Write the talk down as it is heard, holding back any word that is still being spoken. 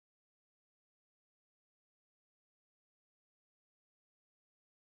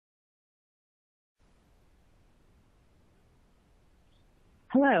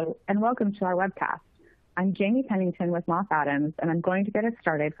Hello, and welcome to our webcast. I'm Jamie Pennington with Moss Adams, and I'm going to get us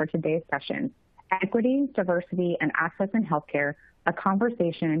started for today's session, Equity, Diversity, and Access in Healthcare, a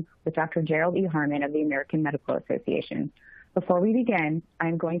conversation with Dr. Gerald E. Harmon of the American Medical Association. Before we begin,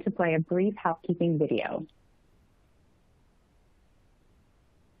 I'm going to play a brief housekeeping video.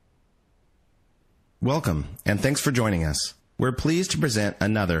 Welcome, and thanks for joining us. We're pleased to present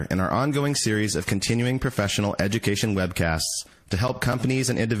another in our ongoing series of continuing professional education webcasts to help companies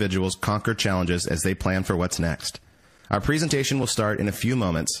and individuals conquer challenges as they plan for what's next. Our presentation will start in a few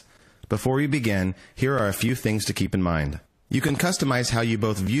moments. Before we begin, here are a few things to keep in mind. You can customize how you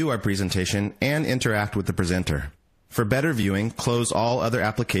both view our presentation and interact with the presenter. For better viewing, close all other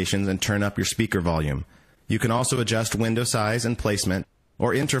applications and turn up your speaker volume. You can also adjust window size and placement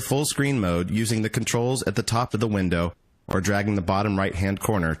or enter full screen mode using the controls at the top of the window or dragging the bottom right-hand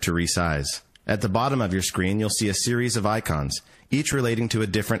corner to resize. At the bottom of your screen, you'll see a series of icons, each relating to a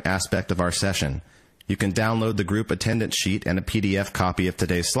different aspect of our session. You can download the group attendance sheet and a PDF copy of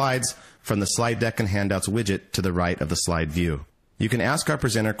today's slides from the slide deck and handouts widget to the right of the slide view. You can ask our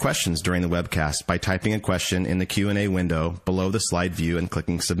presenter questions during the webcast by typing a question in the Q&A window below the slide view and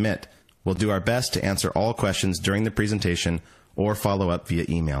clicking Submit. We'll do our best to answer all questions during the presentation or follow up via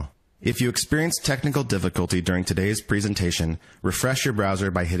email. If you experience technical difficulty during today's presentation, refresh your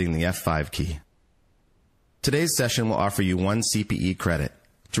browser by hitting the F5 key. Today's session will offer you 1 CPE credit.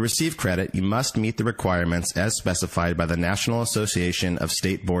 To receive credit, you must meet the requirements as specified by the National Association of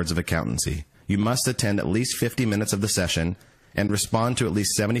State Boards of Accountancy. You must attend at least 50 minutes of the session and respond to at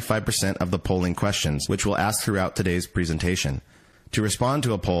least 75% of the polling questions, which we'll ask throughout today's presentation. To respond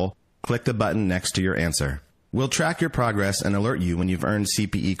to a poll, click the button next to your answer. We'll track your progress and alert you when you've earned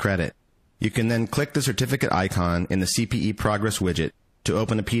CPE credit. You can then click the certificate icon in the CPE Progress widget to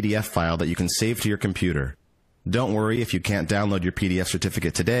open a PDF file that you can save to your computer. Don't worry if you can't download your PDF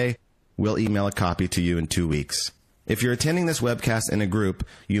certificate today. We'll email a copy to you in 2 weeks. If you're attending this webcast in a group,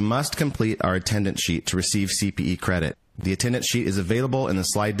 you must complete our attendance sheet to receive CPE credit. The attendance sheet is available in the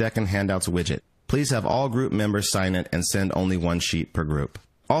slide deck and handouts widget. Please have all group members sign it and send only 1 sheet per group.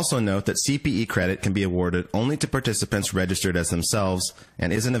 Also note that CPE credit can be awarded only to participants registered as themselves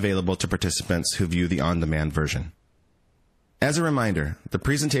and isn't available to participants who view the on-demand version. As a reminder, the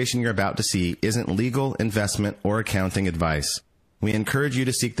presentation you're about to see isn't legal, investment, or accounting advice. We encourage you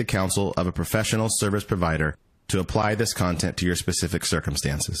to seek the counsel of a professional service provider to apply this content to your specific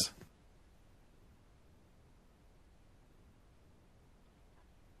circumstances.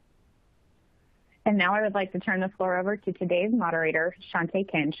 And now I would like to turn the floor over to today's moderator, Shaunté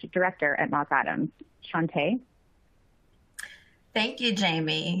Kinch, Director at Moss Adams. Shaunté? Thank you,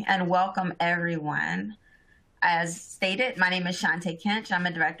 Jamie, and welcome everyone. As stated, my name is Shaunté Kinch. I'm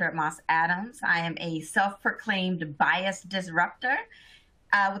a director at Moss Adams. I am a self-proclaimed bias disruptor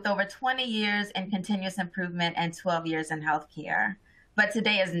with over 20 years in continuous improvement and 12 years in healthcare. But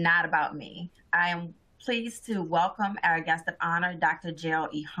today is not about me. I am pleased to welcome our guest of honor, Dr. Gerald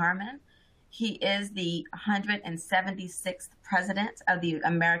E. Harmon. He is the 176th president of the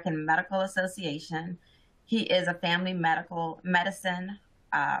American Medical Association. He is a family medicine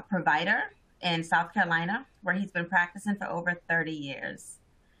provider in South Carolina, where he's been practicing for over 30 years.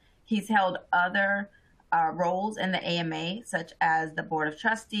 He's held other roles in the AMA, such as the Board of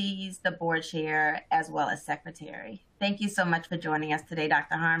Trustees, the board chair, as well as secretary. Thank you so much for joining us today,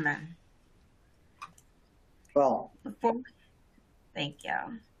 Dr. Harmon. Well, thank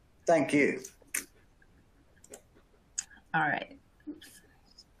you. Thank you. All right. Oops.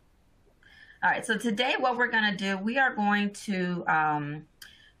 All right, so today what we're going to do, we are going to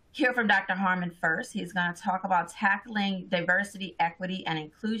hear from Dr. Harmon first. He's going to talk about tackling diversity, equity, and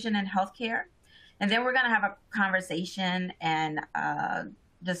inclusion in healthcare. And then we're going to have a conversation and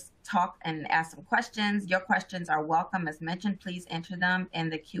just talk and ask some questions. Your questions are welcome. As mentioned, please enter them in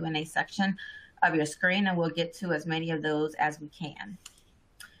the Q&A section of your screen, and we'll get to as many of those as we can.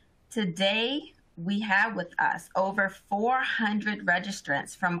 Today, we have with us over 400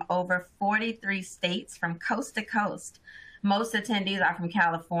 registrants from over 43 states from coast to coast. Most attendees are from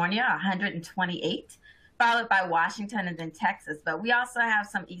California, 128, followed by Washington and then Texas. But we also have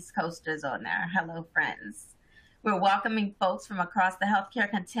some East Coasters on there. Hello, friends. We're welcoming folks from across the healthcare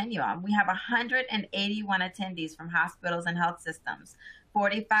continuum. We have 181 attendees from hospitals and health systems,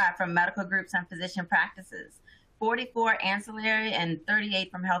 45 from medical groups and physician practices, 44 ancillary, and 38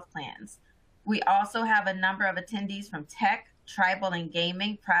 from health plans. We also have a number of attendees from tech, tribal and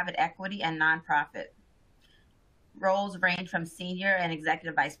gaming, private equity, and nonprofit. Roles range from senior and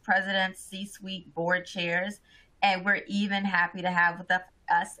executive vice presidents, C-suite board chairs, and we're even happy to have with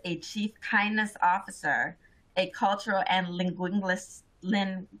us a chief kindness officer, a cultural and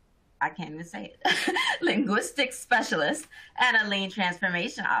I can't even say it, linguistic specialist, and a lean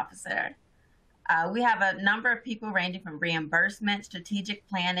transformation officer. We have a number of people ranging from reimbursement, strategic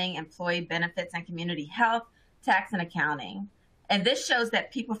planning, employee benefits and community health, tax and accounting. And this shows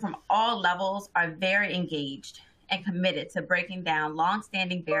that people from all levels are very engaged and committed to breaking down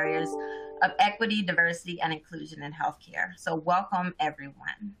longstanding barriers of equity, diversity, and inclusion in healthcare. So welcome,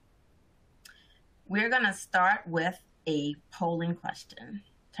 everyone. We're going to start with a polling question.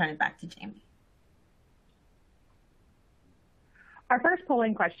 Turn it back to Jamie. Our first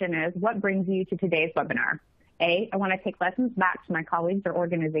polling question is, what brings you to today's webinar? A, I want to take lessons back to my colleagues or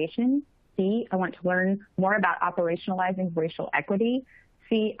organization. B, I want to learn more about operationalizing racial equity.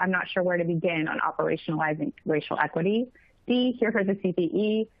 C, I'm not sure where to begin on operationalizing racial equity. D, here for the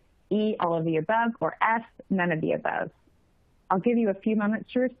CPE. E, all of the above. Or F, none of the above. I'll give you a few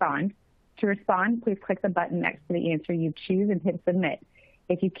moments to respond. To respond, please click the button next to the answer you choose and hit submit.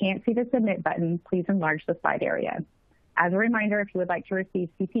 If you can't see the submit button, please enlarge the slide area. As a reminder, if you would like to receive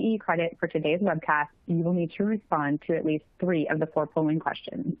CPE credit for today's webcast, you will need to respond to at least 3 of the 4 polling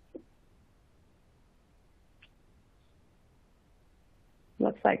questions.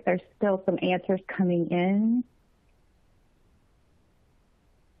 Looks like there's still some answers coming in.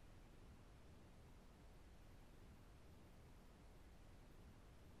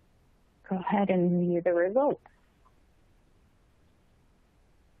 Go ahead and view the results.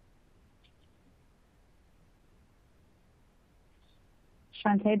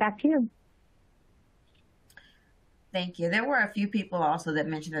 Shaunté, back to you. Thank you. There were a few people also that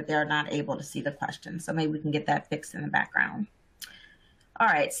mentioned that they're not able to see the question, so maybe we can get that fixed in the background. All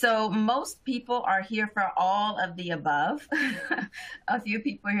right, so most people are here for all of the above. A few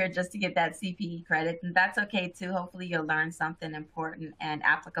people are here just to get that CPE credit, and that's okay too. Hopefully you'll learn something important and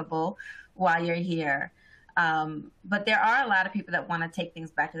applicable while you're here. But there are a lot of people that want to take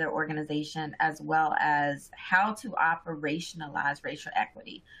things back to their organization, as well as how to operationalize racial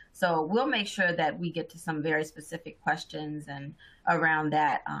equity. So we'll make sure that we get to some very specific questions and around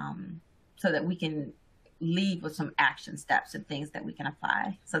that, so that we can leave with some action steps and things that we can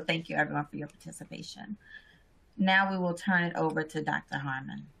apply. So thank you everyone for your participation. Now we will turn it over to Dr.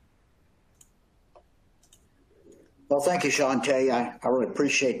 Harmon. Well, thank you, Shaunté. I really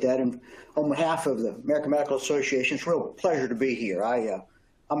appreciate that. And on behalf of the American Medical Association, it's a real pleasure to be here.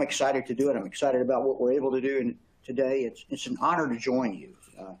 I'm excited to do it. I'm excited about what we're able to do today. It's an honor to join you.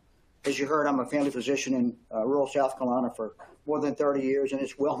 As you heard, I'm a family physician in rural South Carolina for more than 30 years, and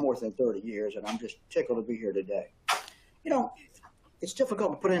it's well more than 30 years, and I'm just tickled to be here today. You know, it's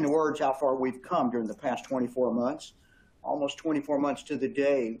difficult to put into words how far we've come during the past 24 months. Almost 24 months to the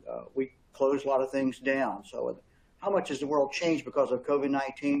day, we closed a lot of things down. So how much has the world changed because of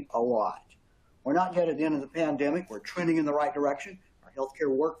COVID-19? A lot. We're not yet at the end of the pandemic. We're trending in the right direction. Our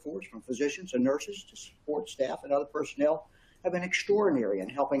healthcare workforce, from physicians and nurses to support staff and other personnel, have been extraordinary in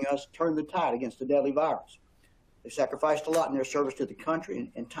helping us turn the tide against the deadly virus. They've sacrificed a lot in their service to the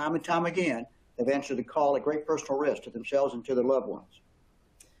country, and time again, they've answered the call at great personal risk to themselves and to their loved ones.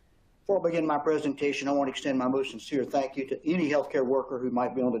 Before I begin my presentation, I want to extend my most sincere thank you to any healthcare worker who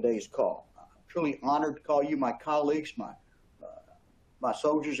might be on today's call. I'm truly honored to call you my colleagues, my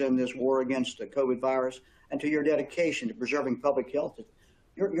soldiers in this war against the COVID virus, and to your dedication to preserving public health.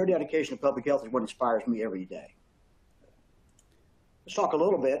 Your dedication to public health is what inspires me every day. Let's talk a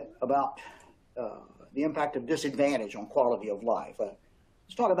little bit about the impact of disadvantage on quality of life.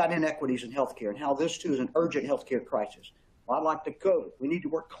 Let's talk about inequities in healthcare and how this too is an urgent healthcare crisis. Well, like the COVID, we need to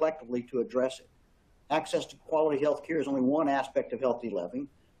work collectively to address it. Access to quality healthcare is only one aspect of healthy living.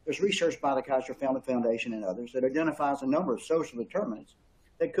 There's research by the Kaiser Family Foundation and others that identifies a number of social determinants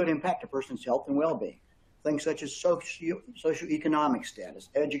that could impact a person's health and well-being. Things such as socioeconomic status,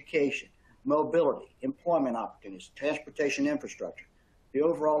 education, mobility, employment opportunities, transportation infrastructure, the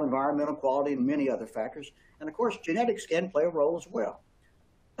overall environmental quality, and many other factors. And of course, genetics can play a role as well.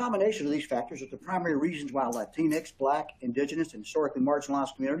 The combination of these factors are the primary reasons why Latinx, Black, Indigenous, and historically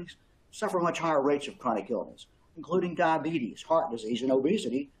marginalized communities suffer much higher rates of chronic illness, including diabetes, heart disease, and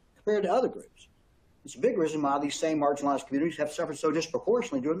obesity compared to other groups. It's a big reason why these same marginalized communities have suffered so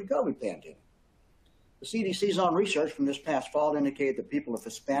disproportionately during the COVID pandemic. The CDC's own research from this past fall indicated that people of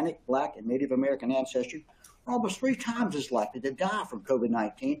Hispanic, Black, and Native American ancestry are almost 3 times as likely to die from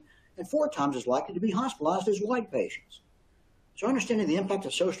COVID-19 and 4 times as likely to be hospitalized as white patients. So understanding the impact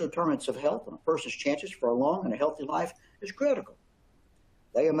of social determinants of health on a person's chances for a long and a healthy life is critical.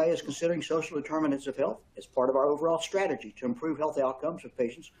 The AMA is considering social determinants of health as part of our overall strategy to improve health outcomes of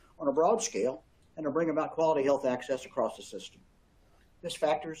patients on a broad scale and to bring about quality health access across the system. These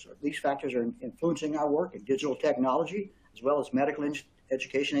factors are influencing our work in digital technology, as well as medical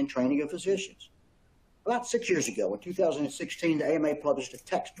education and training of physicians. About 6 years ago, in 2016, the AMA published a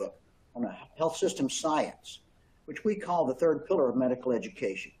textbook on health system science, which we call the third pillar of medical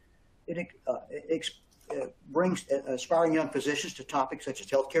education. It brings aspiring young physicians to topics such as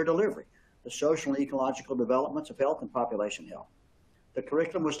healthcare delivery, the social and ecological developments of health and population health. The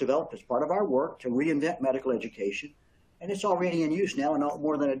curriculum was developed as part of our work to reinvent medical education, and it's already in use now in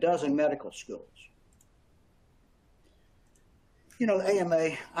more than a dozen medical schools. You know, the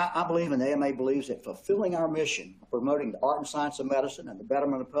AMA, I believe, and the AMA believes that fulfilling our mission of promoting the art and science of medicine and the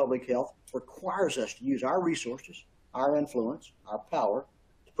betterment of public health requires us to use our resources, our influence, our power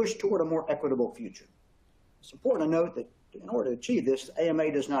to push toward a more equitable future. It's important to note that in order to achieve this, the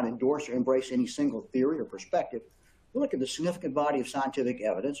AMA does not endorse or embrace any single theory or perspective. We look at the significant body of scientific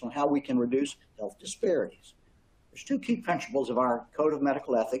evidence on how we can reduce health disparities. There's two key principles of our Code of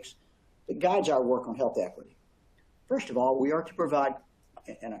Medical Ethics that guides our work on health equity. First of all, we are to provide,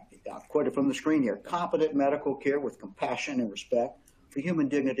 and I'll quote it from the screen here, competent medical care with compassion and respect for human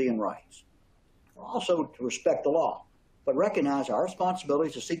dignity and rights. We're also to respect the law, but recognize our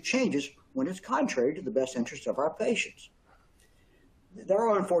responsibility to seek changes when it's contrary to the best interests of our patients. There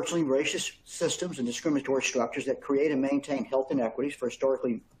are unfortunately racist systems and discriminatory structures that create and maintain health inequities for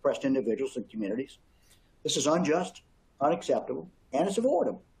historically oppressed individuals and communities. This is unjust, unacceptable, and it's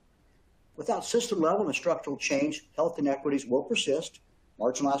avoidable. Without system-level and structural change, health inequities will persist,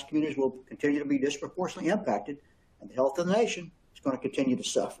 marginalized communities will continue to be disproportionately impacted, and the health of the nation is going to continue to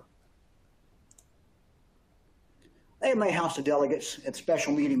suffer. AMA House of Delegates at the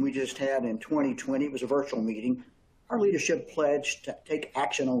special meeting we just had in 2020, it was a virtual meeting, our leadership pledged to take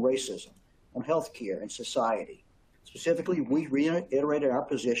action on racism, on health care and society. Specifically, we reiterated our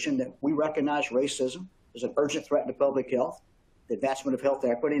position that we recognize racism as an urgent threat to public health, the advancement of health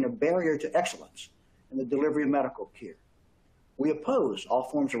equity, and a barrier to excellence in the delivery of medical care. We oppose all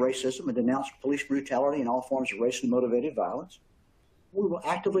forms of racism and denounce police brutality and all forms of racially motivated violence. We will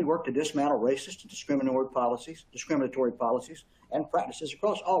actively work to dismantle racist and discriminatory policies and practices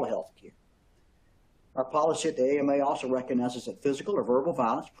across all of health care. Our policy at the AMA also recognizes that physical or verbal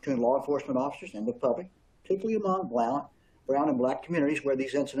violence between law enforcement officers and the public, particularly among brown and black communities where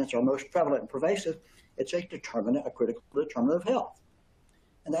these incidents are most prevalent and pervasive, it's a critical determinant of health.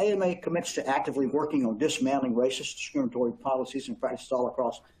 And the AMA commits to actively working on dismantling racist, discriminatory policies and practices all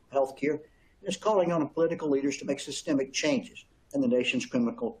across healthcare, and is calling on political leaders to make systemic changes in the nation's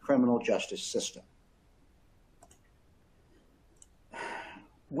criminal justice system.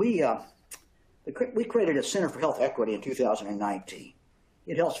 We created a Center for Health Equity in 2019.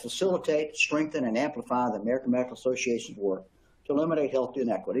 It helps facilitate, strengthen, and amplify the American Medical Association's work to eliminate health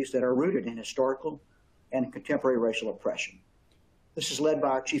inequities that are rooted in historical and contemporary racial oppression. This is led by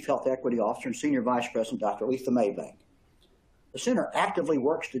our Chief Health Equity Officer and Senior Vice President, Dr. Letha Maybank. The Center actively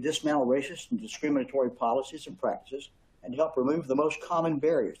works to dismantle racist and discriminatory policies and practices and help remove the most common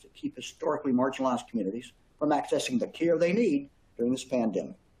barriers that keep historically marginalized communities from accessing the care they need during this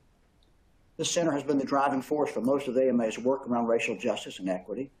pandemic. This center has been the driving force for most of the AMA's work around racial justice and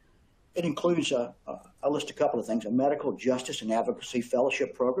equity. It includes, I'll list a couple of things, a Medical Justice and Advocacy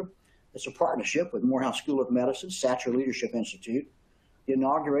Fellowship Program. It's a partnership with Morehouse School of Medicine, Satcher Leadership Institute. The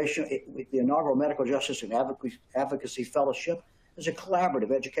inaugural Medical Justice and Advocacy Fellowship is a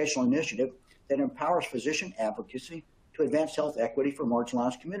collaborative educational initiative that empowers physician advocacy to advance health equity for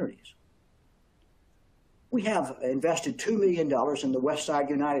marginalized communities. We have invested $2 million in the West Side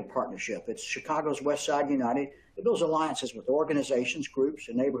United Partnership. It's Chicago's West Side United. It builds alliances with organizations, groups,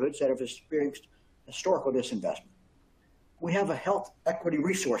 and neighborhoods that have experienced historical disinvestment. We have a Health Equity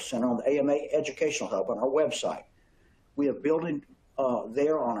Resource Center on the AMA Educational Hub on our website. We have building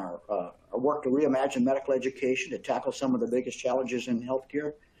there on our work to reimagine medical education to tackle some of the biggest challenges in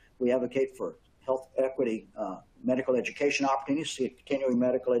healthcare. We advocate for health equity medical education opportunities, continuing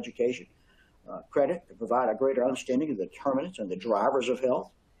medical education credit to provide a greater understanding of the determinants and the drivers of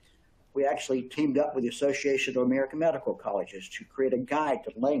health. We actually teamed up with the Association of American Medical Colleges to create a guide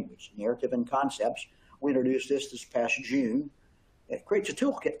to language, narrative, and concepts. We introduced this past June. It creates a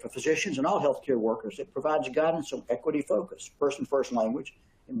toolkit for physicians and all healthcare workers that provides guidance on equity focus, person-first language,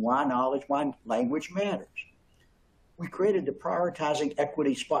 and why language matters. We created the Prioritizing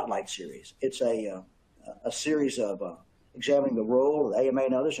Equity Spotlight Series. It's a series of examining the role of the AMA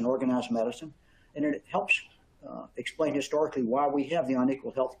and others in organized medicine, and it helps explain historically why we have the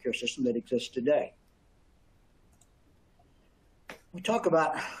unequal healthcare system that exists today. We talk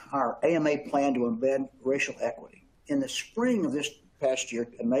about our AMA plan to embed racial equity. In the spring of this past year,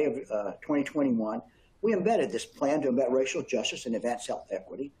 in May of 2021, we embedded this plan to embed racial justice and advance health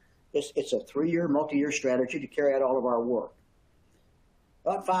equity. It's a 3-year, multi-year strategy to carry out all of our work.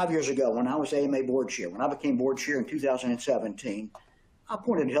 About 5 years ago, when I was AMA board chair, when I became board chair in 2017, I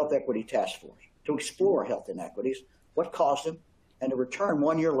appointed a health equity task force to explore health inequities, what caused them, and to return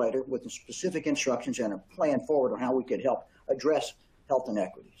 1 year later with specific instructions and a plan forward on how we could help address health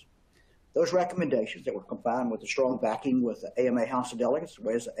inequities. Those recommendations that were combined with the strong backing with the AMA House of Delegates,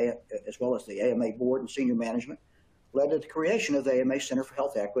 as well as the AMA board and senior management, led to the creation of the AMA Center for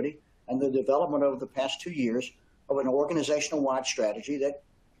Health Equity and the development over the past 2 years of an organizational-wide strategy that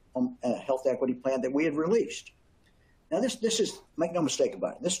a health equity plan that we had released. Now, this is, make no mistake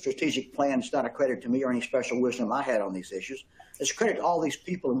about it, this strategic plan is not a credit to me or any special wisdom I had on these issues. It's a credit to all these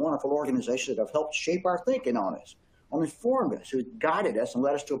people and wonderful organizations that have helped shape our thinking on this, informed us, who guided us and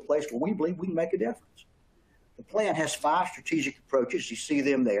led us to a place where we believe we can make a difference. The plan has 5 strategic approaches. You see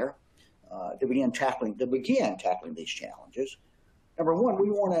them there to begin tackling these challenges. Number 1, we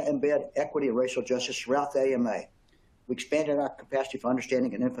want to embed equity and racial justice throughout the AMA. We expanded our capacity for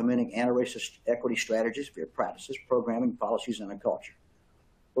understanding and implementing anti-racist equity strategies via practices, programming, policies, and a culture.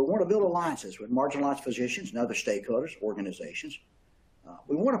 We want to build alliances with marginalized physicians and other stakeholders, organizations.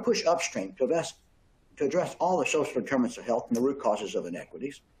 We want to push upstream to address all the social determinants of health and the root causes of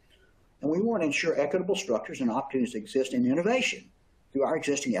inequities. And we want to ensure equitable structures and opportunities exist in innovation through our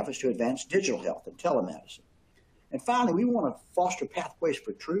existing efforts to advance digital health and telemedicine. And finally, we want to foster pathways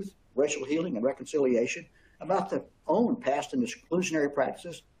for truth, racial healing, and reconciliation about the own past and exclusionary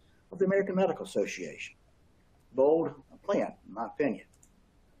practices of the American Medical Association. Bold plan, in my opinion.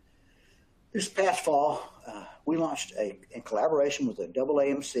 This past fall, we launched, in collaboration with the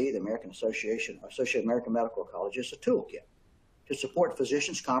AAMC, the American Associated American Medical Colleges, a toolkit to support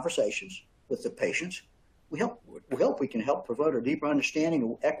physicians' conversations with the patients. We hope we can help promote a deeper understanding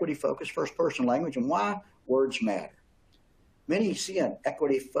of equity-focused first-person language and why words matter. Many see an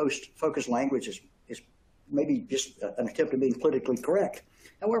equity-focused language as maybe just an attempt at being politically correct.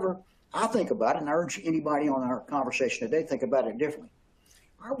 However, I think about it, and I urge anybody on our conversation today to think about it differently.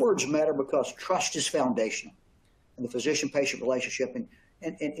 Our words matter because trust is foundational in the physician-patient relationship. And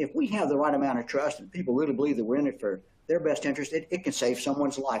if we have the right amount of trust and people really believe that we're in it for their best interest, it can save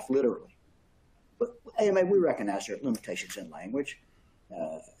someone's life, literally. But AMA, we recognize there are limitations in language.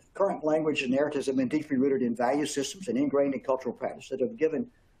 Current language and narratives have been deeply rooted in value systems and ingrained in cultural practice that have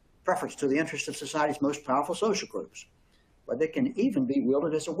given preference to the interests of society's most powerful social groups, but they can even be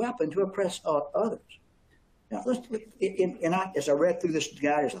wielded as a weapon to oppress others. Now, as I read through this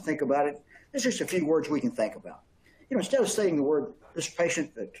guide, as I think about it, there's just a few words we can think about. You know, instead of saying the word, this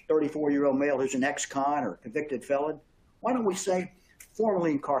patient, a 34-year-old male who's an ex-con or convicted felon, why don't we say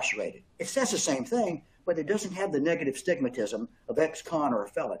formerly incarcerated? It says the same thing, but it doesn't have the negative stigmatism of ex-con or a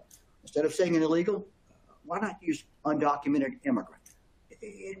felon. Instead of saying an illegal, why not use undocumented immigrant?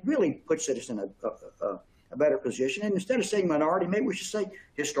 It really puts us in a better position. And instead of saying minority, maybe we should say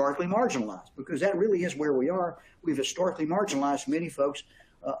historically marginalized, because that really is where we are. We've historically marginalized many folks,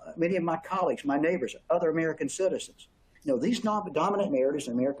 many of my colleagues, my neighbors, other American citizens. You know, these dominant narratives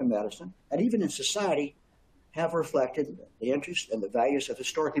in American medicine and even in society have reflected the interests and the values of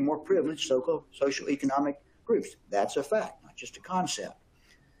historically more privileged socioeconomic groups. That's a fact, not just a concept.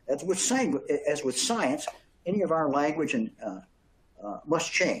 As with science, any of our language and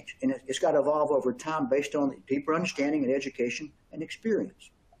must change, and it's got to evolve over time based on the deeper understanding and education and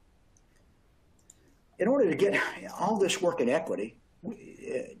experience. In order to get all this work in equity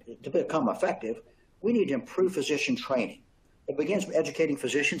to become effective, we need to improve physician training. It begins with educating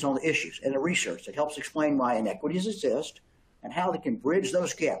physicians on the issues and the research that helps explain why inequities exist and how they can bridge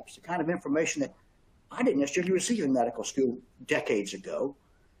those gaps, the kind of information that I didn't necessarily receive in medical school decades ago.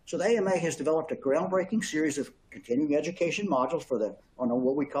 So the AMA has developed a groundbreaking series of continuing education modules on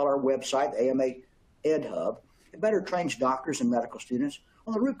what we call our website, the AMA Ed Hub. It better trains doctors and medical students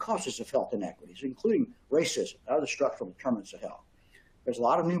on the root causes of health inequities, including racism and other structural determinants of health. There's a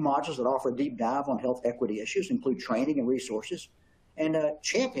lot of new modules that offer a deep dive on health equity issues, include training and resources, and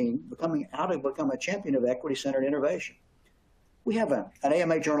becoming a champion of equity-centered innovation. We have an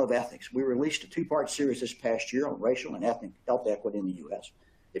AMA Journal of Ethics. We released a 2-part series this past year on racial and ethnic health equity in the U.S.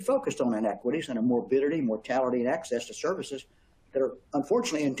 It focused on inequities and morbidity, mortality, and access to services that are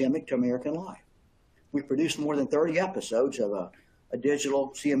unfortunately endemic to American life. We've produced more than 30 episodes of a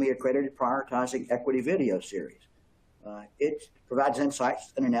digital CME-accredited prioritizing equity video series. It provides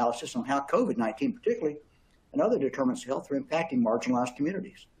insights and analysis on how COVID-19 particularly and other determinants of health are impacting marginalized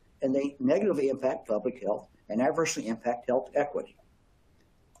communities, and they negatively impact public health and adversely impact health equity.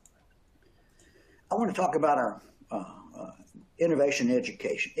 I want to talk about our innovation and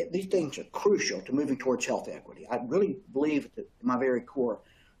education. These things are crucial to moving towards health equity. I really believe in my very core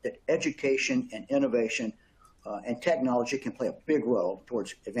that education and innovation and technology can play a big role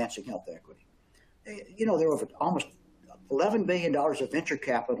towards advancing health equity. You know, there were almost $11 billion of venture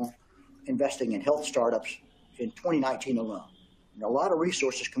capital investing in health startups in 2019 alone. And a lot of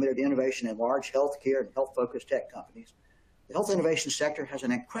resources committed to innovation in large healthcare and health-focused tech companies. The health innovation sector has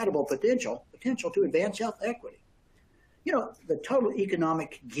an incredible potential to advance health equity. You know, the total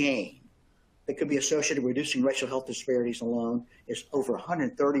economic gain that could be associated with reducing racial health disparities alone is over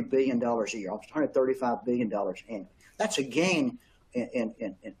 $130 billion a year, almost $135 billion annually. That's a gain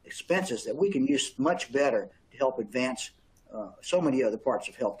in expenses that we can use much better to help advance so many other parts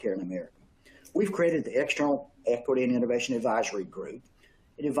of healthcare in America. We've created the External Equity and Innovation Advisory Group.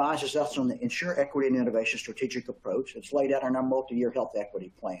 It advises us on the Ensure Equity and Innovation strategic approach. It's laid out in our multi-year health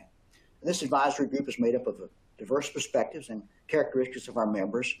equity plan. And this advisory group is made up of diverse perspectives and characteristics of our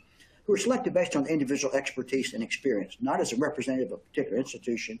members who are selected based on individual expertise and experience, not as a representative of a particular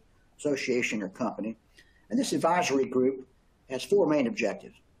institution, association, or company. And this advisory group has four main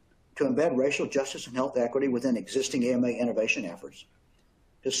objectives: to embed racial justice and health equity within existing AMA innovation efforts,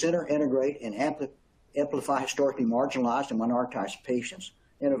 to center, integrate, and amplify historically marginalized and minoritized patients,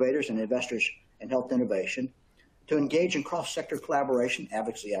 innovators, and investors in health innovation, to engage in cross-sector collaboration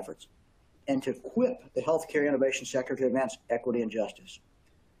advocacy efforts, and to equip the healthcare innovation sector to advance equity and justice.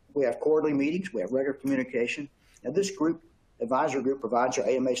 We have quarterly meetings. We have regular communication. And this advisory group provides our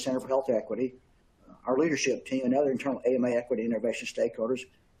AMA Center for Health Equity, our leadership team, and other internal AMA equity innovation stakeholders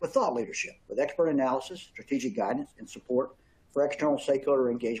with thought leadership, with expert analysis, strategic guidance, and support for external stakeholder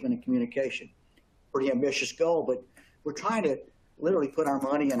engagement and communication. Pretty ambitious goal, but we're trying to literally put our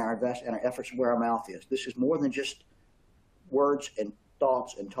money and our efforts where our mouth is. This is more than just words and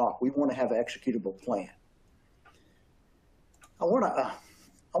thoughts and talk. We want to have an executable plan. I want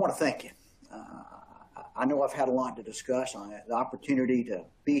to thank you. I know I've had a lot to discuss on the opportunity to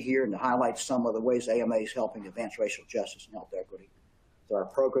be here and to highlight some of the ways AMA is helping advance racial justice and health equity. There are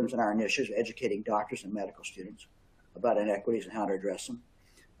programs and our initiatives educating doctors and medical students about inequities and how to address them.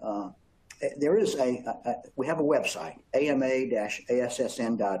 There is we have a website, ama-assn.org.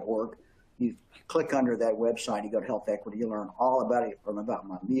 You click under that website, you go to health equity, you learn all about it, learn about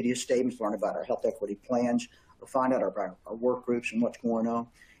my media statements, learn about our health equity plans, find out about our work groups and what's going on.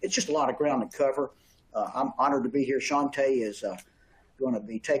 It's just a lot of ground to cover. I'm honored to be here. Shaunté is going to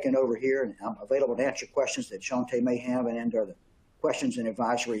be taking over here, and I'm available to answer questions that Shaunté may have and enter the questions and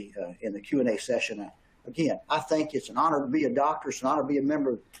advisory in the Q&A session. Again, I think it's an honor to be a doctor. It's an honor to be a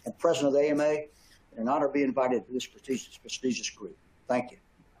member and president of the AMA, and an honor to be invited to this prestigious group. Thank you.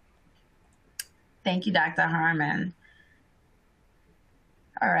 Thank you, Dr. Harmon.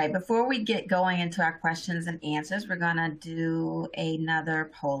 All right, before we get going into our questions and answers, we're going to do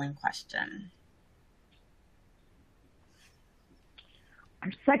another polling question.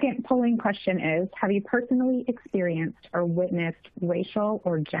 Our second polling question is, have you personally experienced or witnessed racial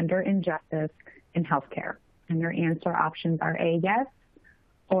or gender injustice in healthcare? And your answer options are A, yes,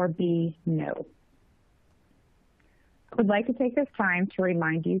 or B, no. I would like to take this time to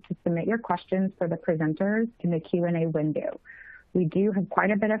remind you to submit your questions for the presenters in the Q&A window. We do have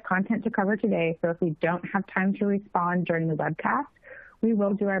quite a bit of content to cover today, so if we don't have time to respond during the webcast, we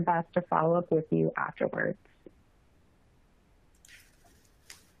will do our best to follow up with you afterwards.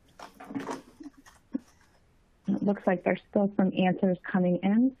 It looks like there's still some answers coming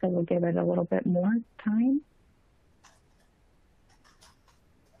in, so we'll give it a little bit more time.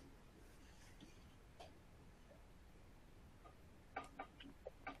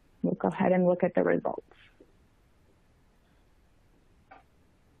 We'll go ahead and look at the results.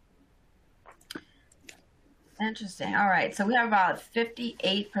 Interesting. All right. So we have about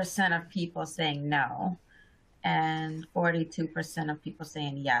 58% of people saying no and 42% of people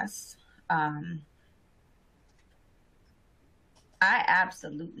saying yes. I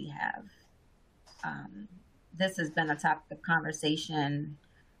absolutely have. This has been a topic of conversation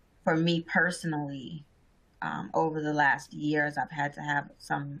for me personally over the last years. I've had to have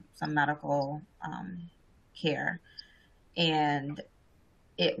some medical care, and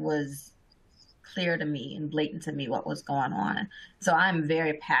it was clear to me and blatant to me what was going on. So I'm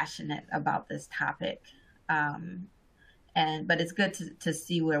very passionate about this topic, but it's good to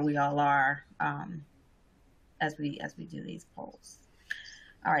see where we all are as we do these polls.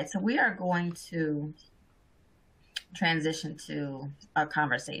 All right, so we are going to transition to a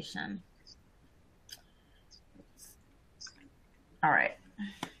conversation. All right.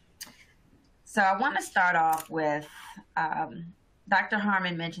 So I want to start off with Dr.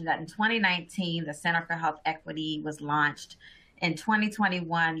 Harmon mentioned that in 2019, the Center for Health Equity was launched. In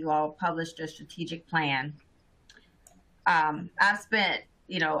 2021, you all published your strategic plan. I've spent,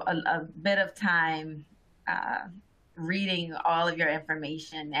 a bit of time reading all of your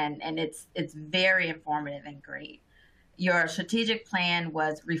information, and it's very informative and great. Your strategic plan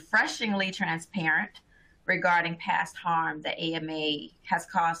was refreshingly transparent regarding past harm the AMA has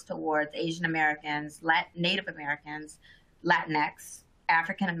caused towards Asian Americans, Native Americans, Latinx,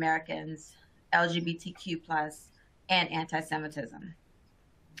 African Americans, LGBTQ+, and anti-Semitism.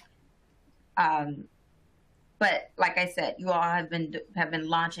 But like I said, you all have been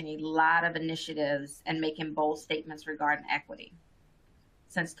launching a lot of initiatives and making bold statements regarding equity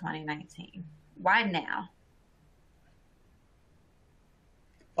since 2019. Why now?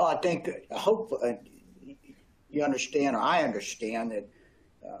 Well, I hope you understand, or I understand, that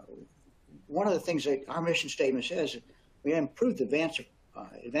one of the things that our mission statement says is we improve the advance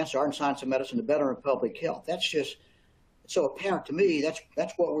art and science and medicine to better public health. That's just so apparent to me.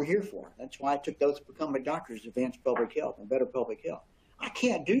 That's what we're here for. That's why I took those to become a doctor, is advance public health and better public health. I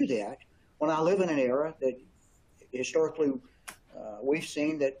can't do that when I live in an era that historically we've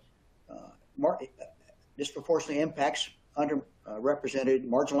seen that disproportionately impacts underrepresented,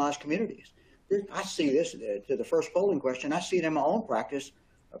 marginalized communities. I see this, to the first polling question, I see it in my own practice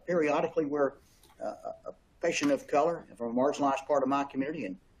periodically where a patient of color from a marginalized part of my community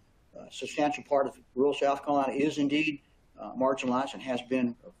and a substantial part of rural South Carolina is indeed marginalized and has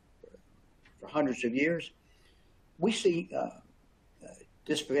been for hundreds of years. We see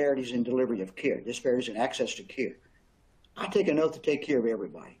disparities in delivery of care, disparities in access to care. I take an oath to take care of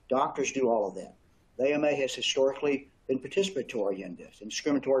everybody. Doctors do all of that. The AMA has historically been participatory in this, in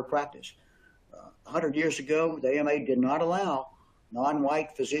discriminatory practice. 100 years ago, the AMA did not allow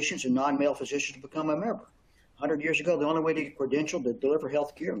non-white physicians and non-male physicians to become a member. 100 years ago, the only way to get credentialed to deliver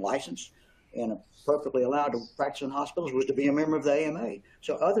health care and licensed and perfectly allowed to practice in hospitals was to be a member of the AMA.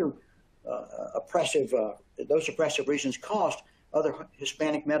 So other those oppressive reasons caused other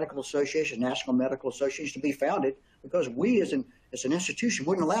Hispanic medical associations, national medical associations to be founded because we as an institution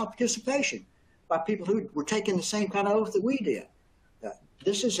wouldn't allow participation by people who were taking the same kind of oath that we did.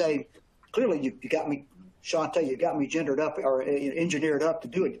 This is clearly you got me, Shaunté, you got me gendered up or engineered up to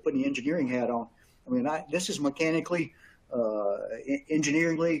do it, putting the engineering hat on. I mean, this is mechanically,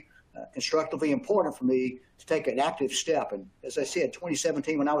 engineeringly, constructively important for me to take an active step. And as I said,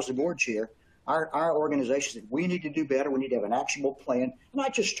 2017, when I was the board chair, our organization said we need to do better. We need to have an actionable plan,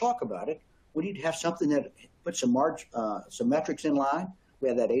 not just talk about it. We need to have something that puts some metrics in line. We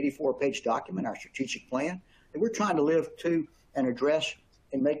have that 84-page document, our strategic plan, that we're trying to live to and address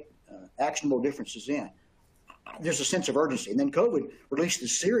and make actionable differences in. There's a sense of urgency. And then COVID released the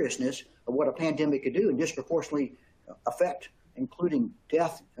seriousness of what a pandemic could do and disproportionately affect, including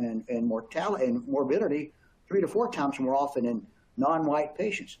death and mortality and morbidity 3 to 4 times more often in non-white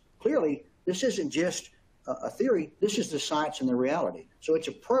patients. Clearly, this isn't just a theory. This is the science and the reality. So it's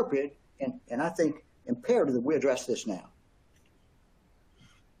appropriate and I think imperative that we address this now.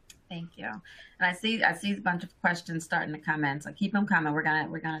 Thank you. And I see a bunch of questions starting to come in, so keep them coming. We're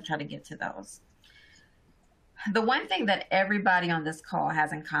gonna try to get to those. The one thing that everybody on this call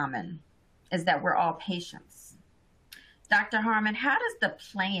has in common is that we're all patients. Dr. Harmon, how does the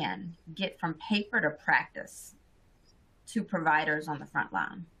plan get from paper to practice to providers on the front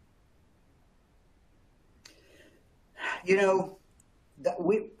line? You know,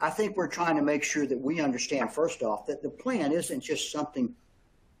 I think we're trying to make sure that we understand, first off, that the plan isn't just something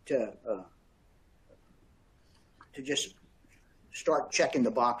to just start checking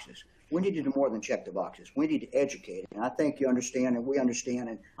the boxes. We need to do more than check the boxes. We need to educate. And I think you understand, and we understand,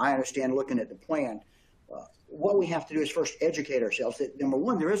 and I understand looking at the plan. What we have to do is first educate ourselves that, number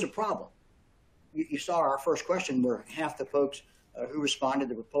one, there is a problem. You saw our first question where half the folks who responded,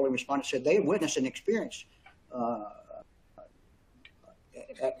 the polling respondents, said they had witnessed and experienced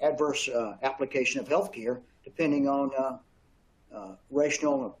adverse application of health care depending on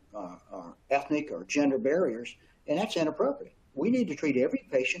racial or ethnic or gender barriers, and that's inappropriate. We need to treat every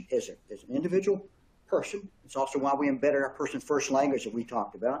patient as an individual person. It's also why we embedded our person first language that we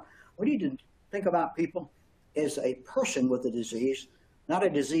talked about. We need to think about people as a person with a disease, not a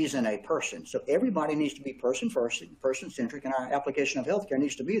disease in a person. So everybody needs to be person first, person centric, and our application of healthcare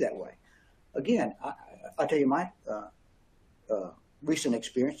needs to be that way. Again, I'll tell you my recent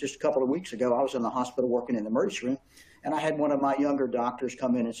experience. Just a couple of weeks ago, I was in the hospital working in the emergency room, and I had one of my younger doctors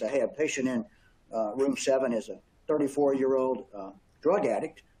come in and say, hey, a patient in room 7 is a 34-year-old drug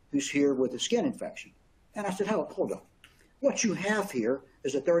addict who's here with a skin infection. And I said, hold on. What you have here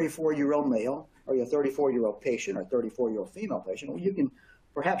is a 34-year-old male, or a 34-year-old patient, or a 34-year-old female patient. Well, you can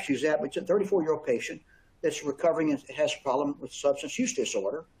perhaps use that, but it's a 34-year-old patient that's recovering and has a problem with substance use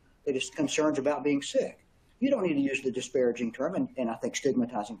disorder, that is concerns about being sick. You don't need to use the disparaging term, and I think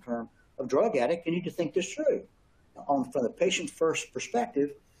stigmatizing term of drug addict, you need to think this through. From the patient-first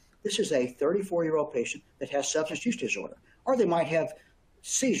perspective, this is a 34-year-old patient that has substance use disorder, or they might have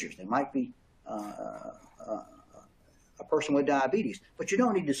seizures. They might be a person with diabetes. But you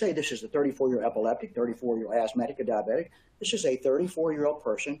don't need to say this is a 34-year epileptic, 34-year asthmatic, or diabetic. This is a 34-year-old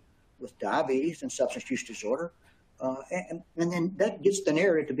person with diabetes and substance use disorder. And then that gets the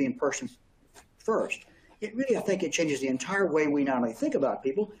narrative to being person first. It really, I think it changes the entire way we not only think about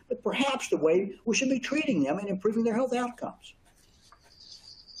people, but perhaps the way we should be treating them and improving their health outcomes.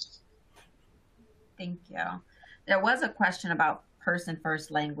 Thank you. There was a question about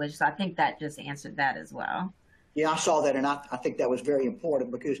person-first language, so I think that just answered that as well. Yeah, I saw that, and I think that was very important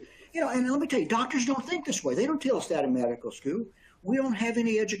because, and let me tell you, doctors don't think this way. They don't tell us that in medical school. We don't have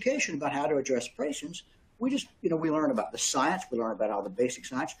any education about how to address patients. We just, we learn about the science. We learn about all the basic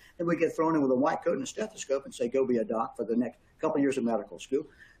science. Then we get thrown in with a white coat and a stethoscope and say, go be a doc for the next couple of years of medical school.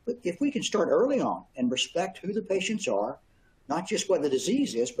 But if we can start early on and respect who the patients are, not just what the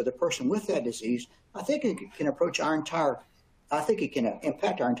disease is, but the person with that disease, I think it can impact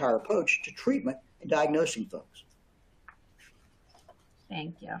our entire approach to treatment and diagnosing folks.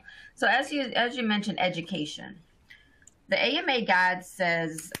 Thank you. So as you mentioned, education. The AMA guide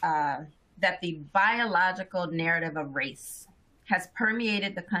says that the biological narrative of race has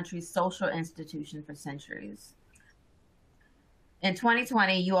permeated the country's social institution for centuries. In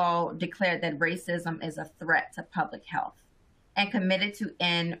 2020, you all declared that racism is a threat to public health and committed to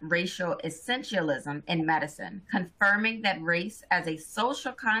end racial essentialism in medicine, confirming that race as a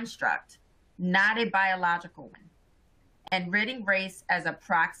social construct, not a biological one, and ridding race as a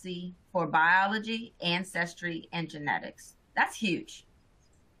proxy for biology, ancestry, and genetics. That's huge.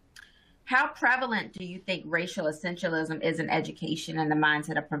 How prevalent do you think racial essentialism is in education and the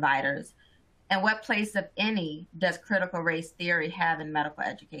mindset of providers? And what place, if any, does critical race theory have in medical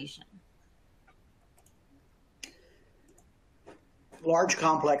education? Large,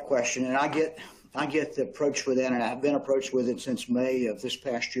 complex question, and I get the approach with that, and I've been approached with it since May of this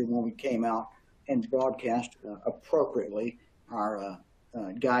past year when we came out and broadcast appropriately our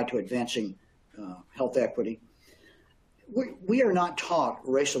guide to advancing health equity. We are not taught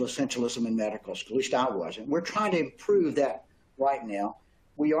racial essentialism in medical school, at least I wasn't. We're trying to improve that right now.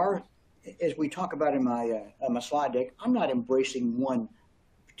 We are, as we talk about in my slide deck, I'm not embracing one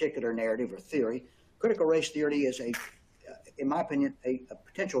particular narrative or theory. Critical race theory is, in my opinion, a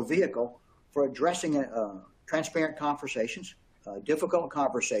potential vehicle for addressing transparent conversations, difficult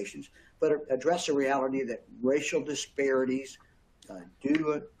conversations, but address the reality that racial disparities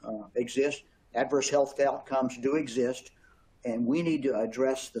do exist, adverse health outcomes do exist, and we need to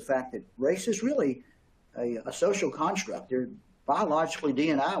address the fact that race is really a social construct. They're biologically,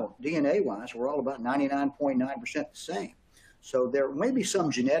 DNA-wise, we're all about 99.9% the same. So there may be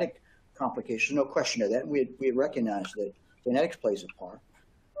some genetic complications, no question of that. We recognize that genetics plays a part.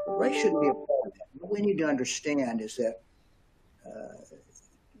 But race shouldn't be a part of that. What we need to understand is that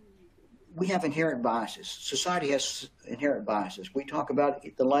we have inherent biases. Society has inherent biases. We talk about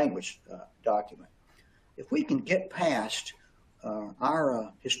the language document. If we can get past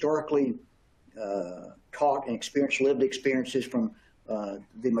our historically taught and lived experiences from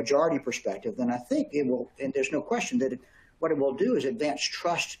the majority perspective, then I think it will, and there's no question that what it will do is advance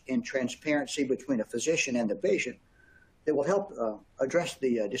trust and transparency between a physician and the patient that will help address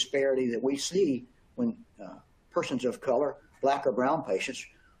the disparity that we see when persons of color, black or brown patients,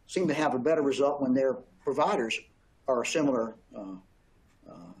 seem to have a better result when their providers are a similar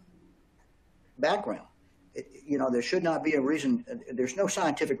background. There should not be a reason, there's no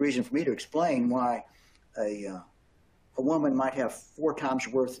scientific reason for me to explain why a woman might have four times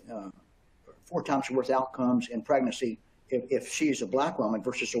worth outcomes in pregnancy if she's a black woman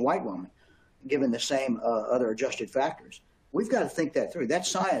versus a white woman, given the same other adjusted factors. We've got to think that through. That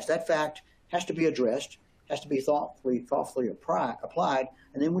science, that fact has to be addressed, has to be thoughtfully applied,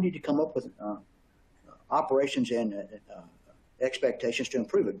 and then we need to come up with operations and expectations to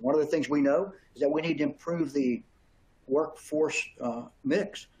improve it. One of the things we know is that we need to improve the workforce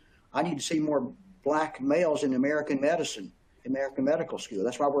mix. I need to see more black males in American medicine, American medical school.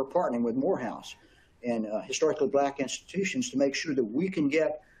 That's why we're partnering with Morehouse and historically black institutions to make sure that we can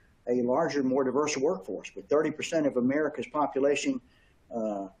get a larger, more diverse workforce, with 30% of America's population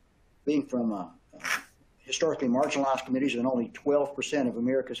being from historically marginalized communities and only 12% of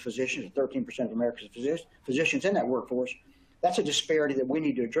America's physicians, or 13% of America's physicians in that workforce. That's a disparity that we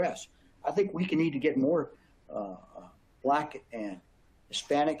need to address. I think we need to get more black and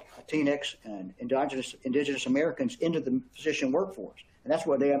Hispanic, Latinx, and indigenous Americans into the physician workforce. And that's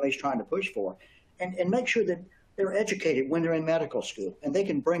what the AMA is trying to push for. And make sure that they're educated when they're in medical school, and they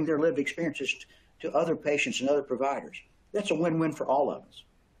can bring their lived experiences to other patients and other providers. That's a win-win for all of us.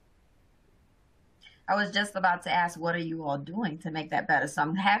 I was just about to ask, what are you all doing to make that better? So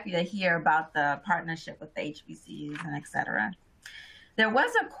I'm happy to hear about the partnership with the HBCUs and et cetera. There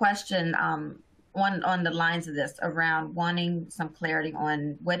was a question on the lines of this around wanting some clarity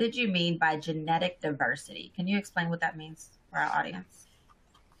on what did you mean by genetic diversity? Can you explain what that means for our audience?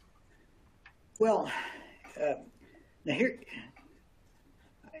 Well, now here,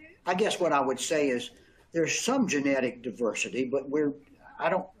 I guess what I would say is there's some genetic diversity, but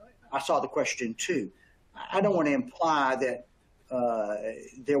I saw the question too. I don't want to imply that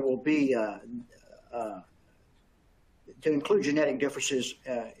there will be, to include genetic differences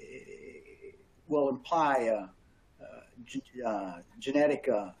will imply genetic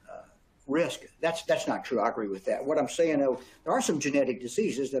risk. That's not true. I agree with that. What I'm saying, though, there are some genetic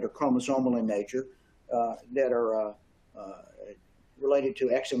diseases that are chromosomal in nature that are related to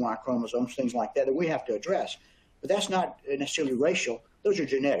X and Y chromosomes, things like that we have to address. But that's not necessarily racial. Those are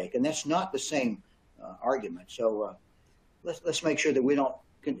genetic, and that's not the same argument. So let's make sure that we don't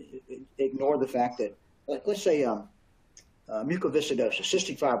ignore the fact that, let's say, mucoviscidosis,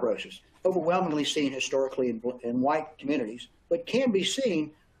 cystic fibrosis, overwhelmingly seen historically in white communities, but can be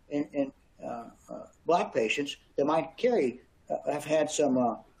seen in black patients that might have had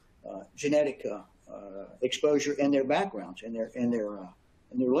some genetic exposure in their backgrounds, in their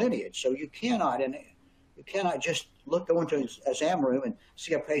lineage. So you cannot just go into an exam room and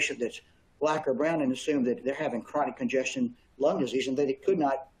see a patient that's black or brown and assume that they're having chronic congestion lung disease and that it could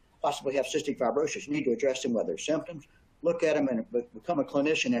not possibly have cystic fibrosis. You need to address them with their symptoms, look at them and become a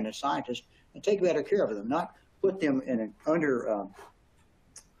clinician and a scientist and take better care of them, not put them in an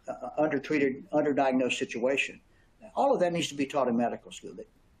undertreated, underdiagnosed situation. Now, all of that needs to be taught in medical school.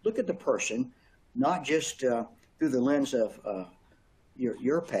 Look at the person, not just through the lens of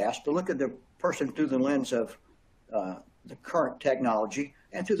your past, but look at the person through the lens of the current technology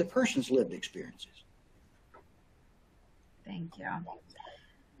and through the person's lived experiences. Thank you.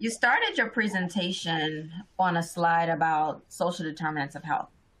 You started your presentation on a slide about social determinants of health.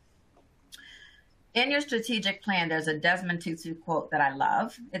 In your strategic plan, there's a Desmond Tutu quote that I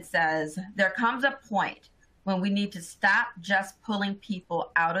love. It says, "There comes a point when we need to stop just pulling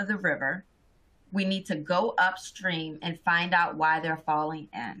people out of the river. We need to go upstream and find out why they're falling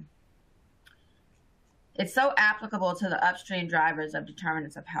in." It's so applicable to the upstream drivers of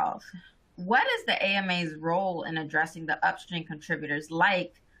determinants of health. What is the AMA's role in addressing the upstream contributors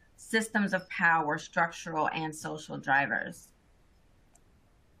like systems of power, structural and social drivers?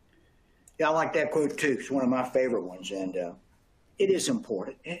 Yeah, I like that quote too. It's one of my favorite ones, and it is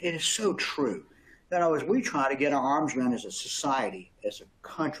important. It is so true. As we try to get our arms around as a society, as a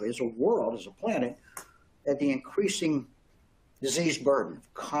country, as a world, as a planet, at the increasing disease burden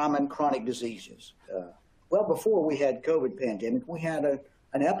of common chronic diseases. Well, before we had COVID pandemic, we had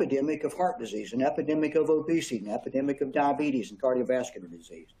an epidemic of heart disease, an epidemic of obesity, an epidemic of diabetes and cardiovascular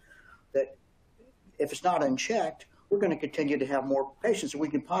disease. That if it's not unchecked, we're going to continue to have more patients than we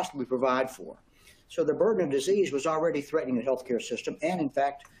can possibly provide for. So the burden of disease was already threatening the healthcare system and, in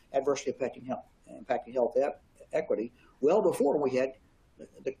fact, adversely impacting health equity well before we had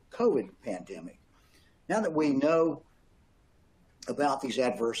the COVID pandemic. Now that we know about these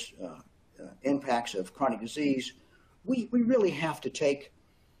adverse impacts of chronic disease, we really have to take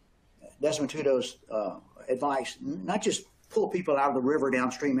Desmond Tutu's advice, not just pull people out of the river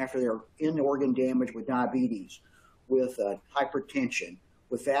downstream after they're in organ damage with diabetes, with hypertension,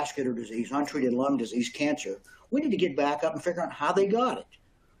 with vascular disease, untreated lung disease, cancer. We need to get back up and figure out how they got it.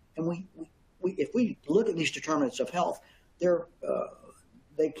 And if we look at these determinants of health,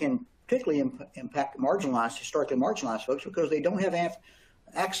 they can particularly impact historically marginalized folks because they don't have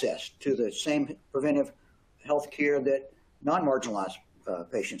access to the same preventive health care that non-marginalized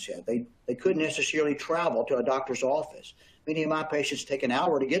patients have. They couldn't necessarily travel to a doctor's office. Many of my patients take an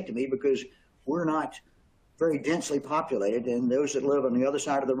hour to get to me because we're not very densely populated, and those that live on the other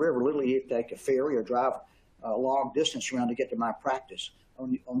side of the river literally have to take a ferry or drive a long distance around to get to my practice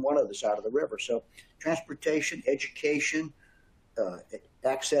on one other side of the river. So transportation, education,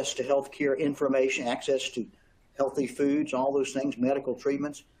 access to health care information, access to healthy foods, all those things, medical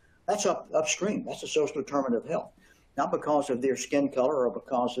treatments, that's upstream. That's a social determinant of health. Not because of their skin color or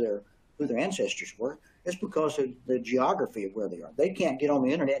because of who their ancestors were. It's because of the geography of where they are. They can't get on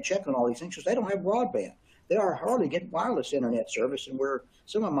the internet and check on all these things because they don't have broadband. They are hardly getting wireless internet service, and where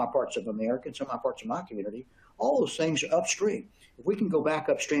some of my parts of America and some of my parts of my community, all those things are upstream. If we can go back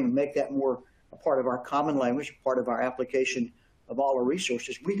upstream and make that more a part of our common language, part of our application of all our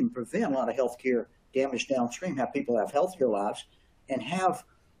resources, we can prevent a lot of healthcare damage downstream, have people have healthier lives, and have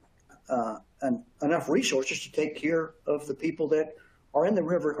enough resources to take care of the people that are in the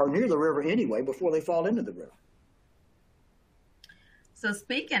river or near the river anyway before they fall into the river. So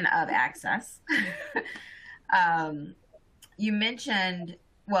speaking of access, you mentioned,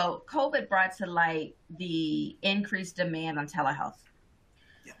 well, COVID brought to light the increased demand on telehealth.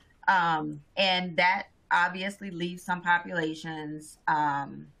 Yeah. And that obviously leaves some populations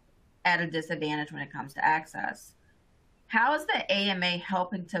at a disadvantage when it comes to access. How is the AMA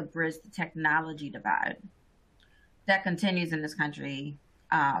helping to bridge the technology divide that continues in this country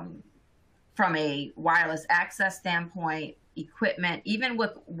from a wireless access standpoint, equipment, even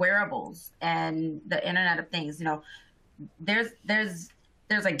with wearables and the Internet of Things? You know, there's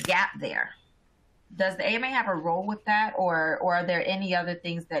a gap there. Does the AMA have a role with that, or are there any other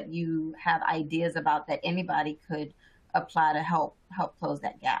things that you have ideas about that anybody could apply to help close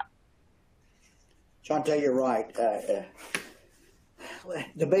that gap? Shaunté, you're right.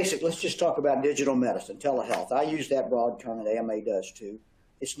 The basic, let's just talk about digital medicine, telehealth. I use that broad term, and the AMA does too.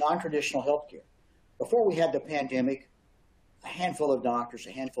 It's non-traditional healthcare. Before we had the pandemic, a handful of doctors,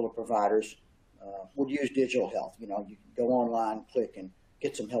 a handful of providers would use digital health. You know, you can go online, click, and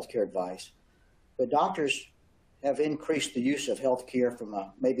get some healthcare advice. But doctors have increased the use of healthcare from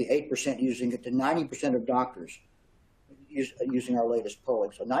maybe 8% using it to 90% of doctors using our latest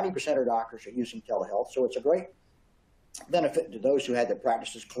polling. So 90% of doctors are using telehealth. So it's a great benefit to those who had their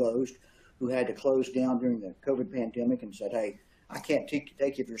practices closed, who had to close down during the COVID pandemic and said, hey, I can't take you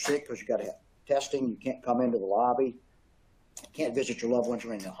if you're sick because you got to have testing. You can't come into the lobby. You can't visit your loved ones who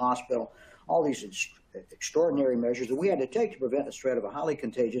are in the hospital. All these extraordinary measures that we had to take to prevent the spread of a highly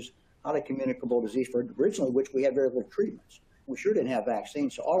contagious, highly communicable disease for originally which we had very little treatments. We sure didn't have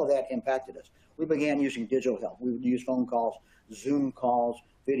vaccines, so all of that impacted us. We began using digital health. We would use phone calls, Zoom calls,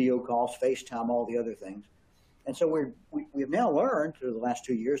 video calls, FaceTime, all the other things. And so we've now learned through the last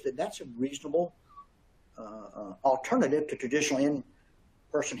 2 years that that's a reasonable alternative to traditional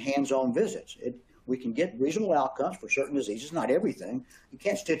in-person hands-on visits. We can get reasonable outcomes for certain diseases, not everything. You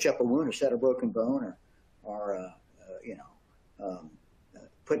can't stitch up a wound or set a broken bone or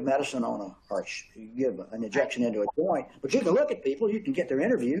put medicine on or give an injection into a joint. But you can look at people. You can get their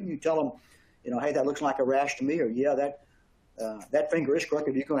interview. You tell them, you know, hey, that looks like a rash to me, or yeah, that finger is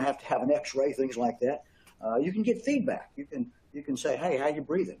crooked. You're going to have an X-ray, things like that. You can get feedback. You can say, hey, how you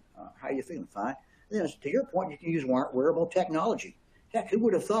breathing? How you feeling? Fine. And then to your point, you can use wearable technology. Heck, who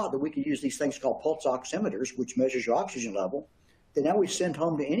would have thought that we could use these things called pulse oximeters, which measures your oxygen level, that now we send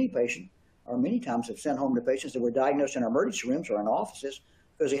home to any patient, or many times have sent home to patients that were diagnosed in our emergency rooms or in offices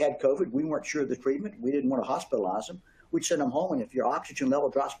because they had COVID. We weren't sure of the treatment. We didn't want to hospitalize them. We'd send them home, and if your oxygen level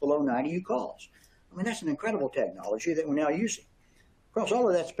drops below 90, you call us. I mean, that's an incredible technology that we're now using. Across all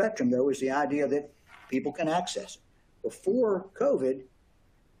of that spectrum, though, is the idea that people can access it. Before COVID,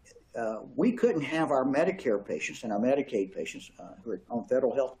 we couldn't have our Medicare patients and our Medicaid patients who are on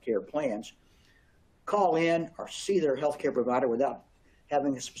federal health care plans call in or see their health care provider without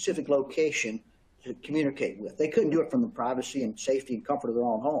having a specific location to communicate with. They couldn't do it from the privacy and safety and comfort of their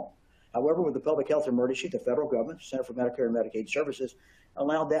own home. However, with the public health emergency, the federal government, Center for Medicare and Medicaid Services,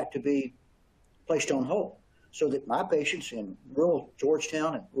 allowed that to be placed on hold so that my patients in rural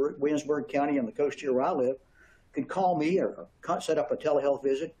Georgetown and Williamsburg County on the coast here where I live could call me or set up a telehealth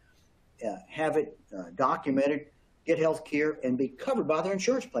visit, have it documented, get health care, and be covered by their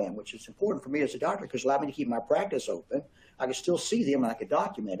insurance plan, which is important for me as a doctor because it allowed me to keep my practice open. I could still see them and I could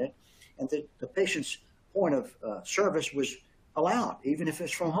document it. And the patient's point of service was allowed, even if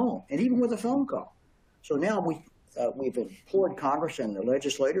it's from home, and even with a phone call. So now we've implored Congress and the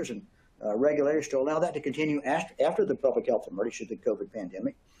legislators and regulators to allow that to continue after the public health emergency, the COVID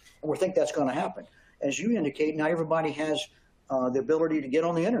pandemic. And we think that's going to happen. As you indicate, not everybody has the ability to get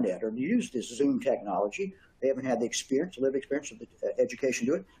on the internet or to use this Zoom technology. They haven't had the experience, lived experience of the education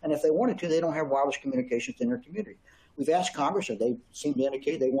to it. And if they wanted to, they don't have wireless communications in their community. We've asked Congress, and they seem to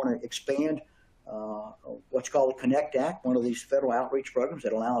indicate they want to expand what's called the Connect Act, one of these federal outreach programs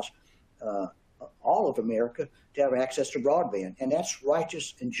that allows all of America to have access to broadband. And that's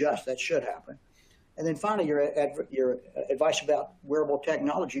righteous and just. That should happen. And then finally, your advice about wearable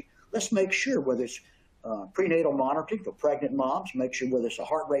technology, let's make sure whether it's prenatal monitoring for pregnant moms, make sure whether it's a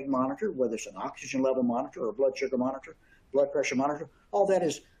heart rate monitor, whether it's an oxygen level monitor or a blood sugar monitor, blood pressure monitor, all that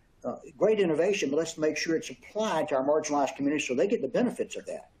is great innovation, but let's make sure it's applied to our marginalized communities so they get the benefits of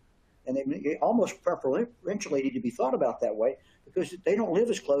that. And they almost preferentially need to be thought about that way because they don't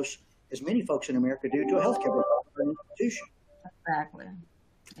live as close as many folks in America do to a healthcare institution.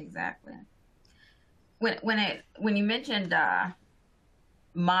 Exactly. When you mentioned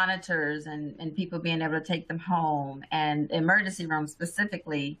monitors and people being able to take them home, and emergency rooms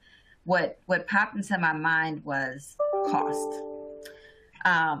specifically, what popped into my mind was cost.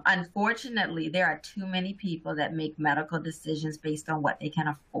 Unfortunately, there are too many people that make medical decisions based on what they can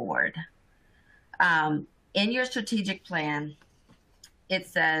afford. In your strategic plan, it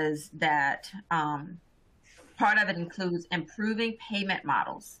says that part of it includes improving payment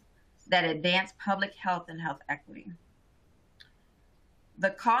models that advance public health and health equity.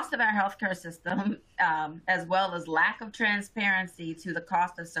 The cost of our healthcare system, as well as lack of transparency to the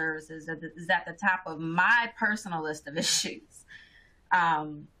cost of services, is at the top of my personal list of issues.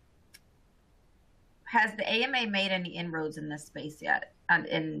 Has the AMA made any inroads in this space yet?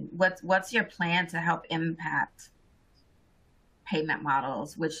 And what's your plan to help impact payment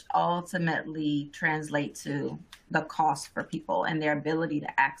models, which ultimately translate to the cost for people and their ability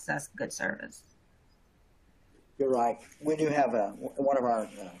to access good service? You're right. We do have one of our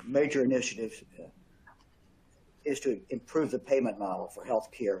major initiatives is to improve the payment model for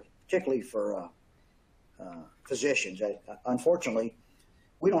healthcare, particularly for physicians. Unfortunately,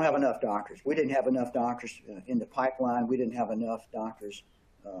 we don't have enough doctors. We didn't have enough doctors in the pipeline. We didn't have enough doctors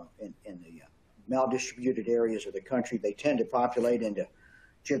in the maldistributed areas of the country. They tend to populate into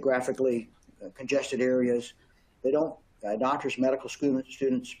geographically congested areas. They don't, doctors, medical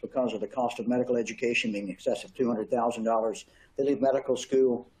students, because of the cost of medical education being in excess of $200,000, they leave medical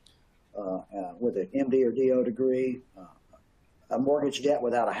school with an MD or DO degree, a mortgage debt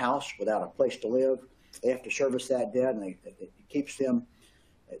without a house, without a place to live. They have to service that debt, and it keeps them,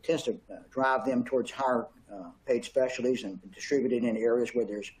 it tends to drive them towards higher paid specialties and distribute it in areas where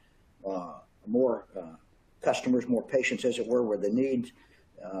there's more customers, more patients, as it were, where the needs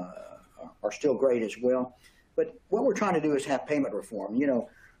are still great as well. But what we're trying to do is have payment reform. You know,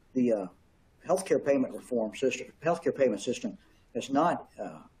 the healthcare payment system has not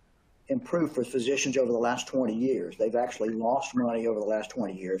improved for physicians over the last 20 years. They've actually lost money over the last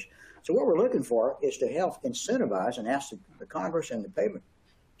 20 years. So what we're looking for is to help incentivize and ask the Congress and the payment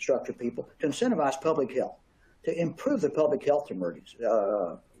structure people to incentivize public health, to improve the public health emergency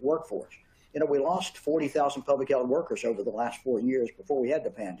workforce. You know, we lost 40,000 public health workers over the last 4 years before we had the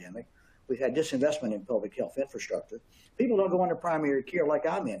pandemic. We've had disinvestment in public health infrastructure. People don't go into primary care like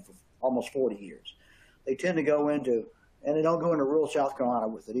I'm in for almost 40 years. They tend to go into, and they don't go into rural South Carolina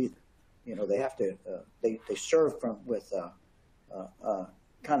with it either. You know, they have to, they serve with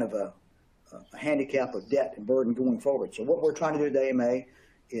kind of a handicap of debt and burden going forward. So what we're trying to do at the AMA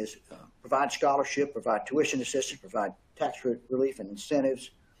is provide scholarship, provide tuition assistance, provide tax relief and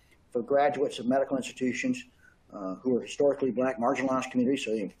incentives for graduates of medical institutions who are historically Black, marginalized communities,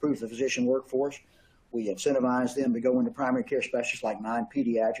 so they improve the physician workforce. We incentivize them to go into primary care specialties like mine,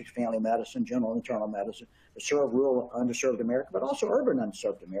 pediatrics, family medicine, general internal medicine, to serve rural underserved America, but also urban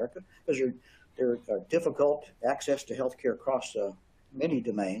underserved America, because there are difficult access to health care across many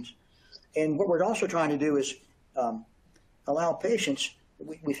domains. And what we're also trying to do is allow patients.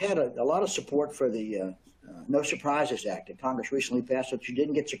 We've had a lot of support for the No Surprises Act that Congress recently passed, so that you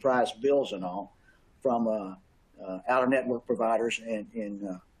didn't get surprise bills and all from out-of-network providers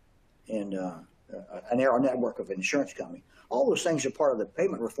and a narrow network of insurance companies. All those things are part of the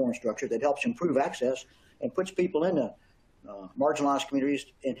payment reform structure that helps improve access and puts people into marginalized communities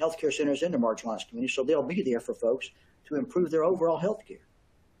and healthcare centers into marginalized communities, so they'll be there for folks to improve their overall health care.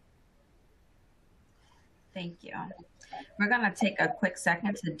 Thank you. We're going to take a quick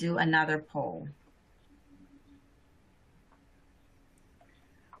second to do another poll.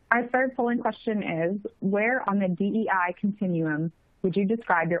 Our third polling question is, where on the DEI continuum would you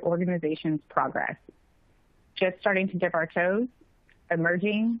describe your organization's progress? Just starting to dip our toes,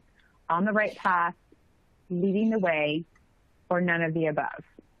 emerging, on the right path, leading the way, or none of the above?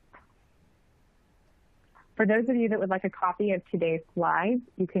 For those of you that would like a copy of today's slides,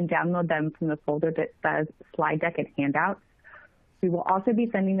 you can download them from the folder that says slide deck and handouts. We will also be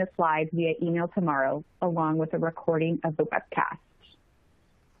sending the slides via email tomorrow, along with a recording of the webcast.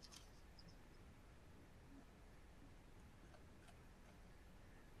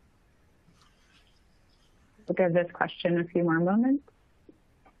 We'll give this question a few more moments.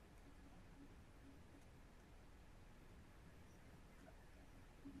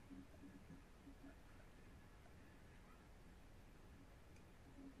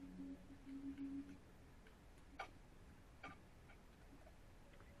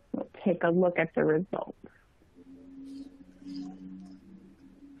 We'll take a look at the results.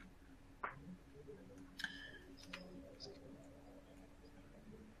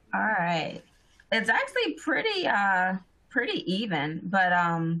 All right. It's actually pretty even, but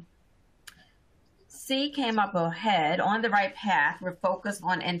C came up ahead, on the right path. We're focused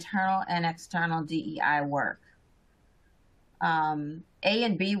on internal and external DEI work. A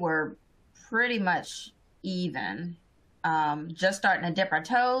and B were pretty much even, just starting to dip our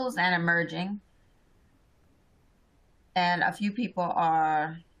toes and emerging. And a few people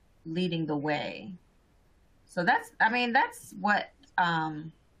are leading the way. So that's what I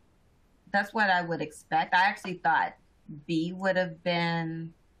would expect. I actually thought B would have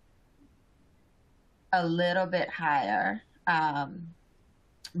been a little bit higher.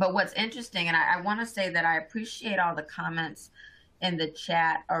 But what's interesting, and I want to say that I appreciate all the comments in the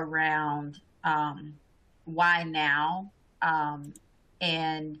chat around why now,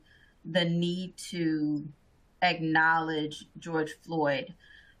 and the need to acknowledge George Floyd.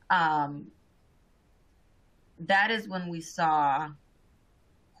 That is when we saw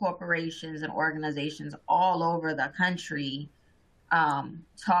corporations and organizations all over the country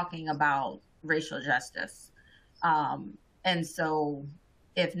talking about racial justice. And so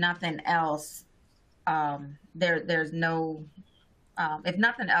if nothing else, if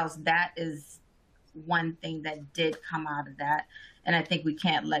nothing else, that is one thing that did come out of that. And I think we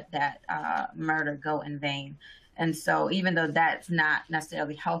can't let that murder go in vain. And so even though that's not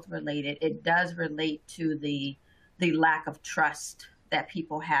necessarily health related, it does relate to the lack of trust that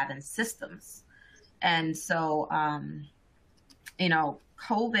people have in systems. And so,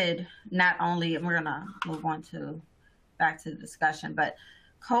 COVID, not only, and we're gonna move on back to the discussion, but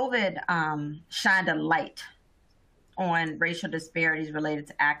COVID shined a light on racial disparities related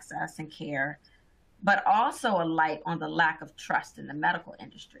to access and care, but also a light on the lack of trust in the medical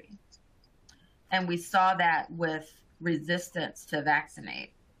industry. And we saw that with resistance to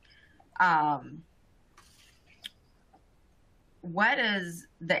vaccinate. What is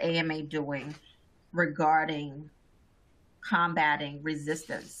the AMA doing regarding combating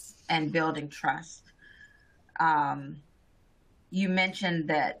resistance and building trust? You mentioned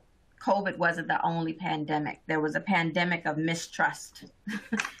that COVID wasn't the only pandemic. There was a pandemic of mistrust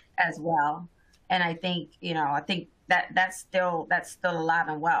as well. And I think that's still alive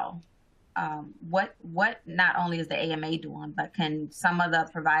and well. What not only is the AMA doing, but can some of the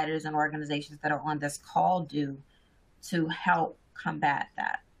providers and organizations that are on this call do to help combat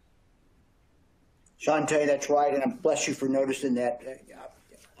that? Shaunté, that's right, and bless you for noticing that.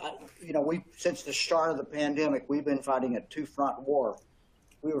 Since the start of the pandemic, we've been fighting a two-front war.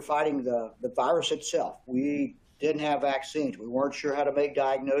 We were fighting the virus itself. We didn't have vaccines. We weren't sure how to make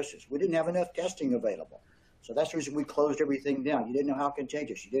diagnosis. We didn't have enough testing available. So that's the reason we closed everything down. You didn't know how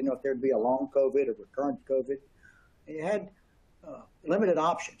contagious. You didn't know if there'd be a long COVID or recurrent COVID. And you had limited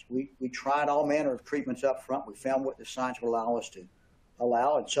options. We tried all manner of treatments up front. We found what the science would allow us to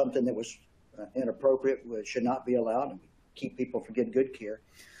allow, and something that was inappropriate should not be allowed, and we keep people from getting good care.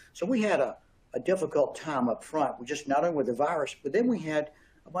 So we had a difficult time up front. We just not only with the virus, but then we had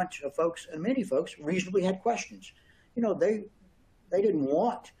a bunch of folks, and many folks reasonably had questions. They didn't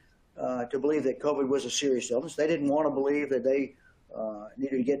want to believe that COVID was a serious illness. They didn't want to believe that they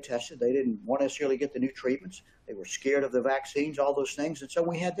needed to get tested. They didn't want to necessarily get the new treatments. They were scared of the vaccines, all those things. And so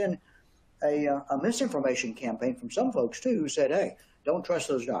we had then a misinformation campaign from some folks too, who said, hey, don't trust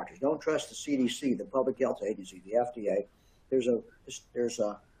those doctors. Don't trust the CDC, the Public Health Agency, the FDA. There's a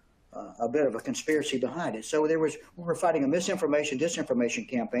bit of a conspiracy behind it. So we were fighting a misinformation, disinformation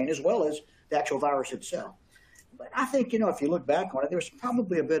campaign, as well as the actual virus itself. But I think, if you look back on it, there's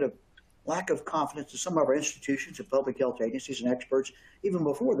probably a bit of lack of confidence in some of our institutions and public health agencies and experts, even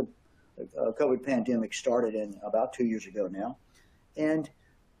before the COVID pandemic started in about 2 years ago now. And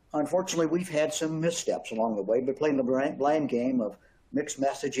unfortunately, we've had some missteps along the way, but playing the blame game of mixed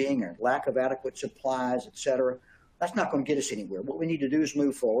messaging or lack of adequate supplies, et cetera. That's not going to get us anywhere. What we need to do is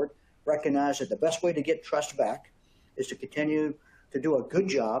move forward, recognize that the best way to get trust back is to continue to do a good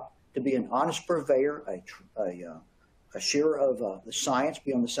job, to be an honest purveyor, a sharer of the science,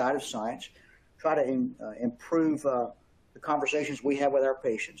 be on the side of science, try to improve the conversations we have with our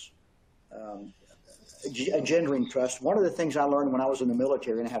patients, engendering trust. One of the things I learned when I was in the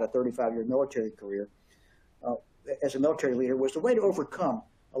military, and I had a 35-year military career as a military leader, was the way to overcome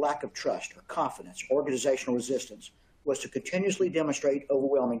a lack of trust or confidence, organizational resistance, was to continuously demonstrate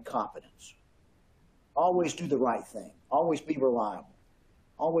overwhelming competence. Always do the right thing. Always be reliable.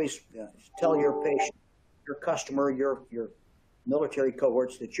 Always tell your patient, your customer, your military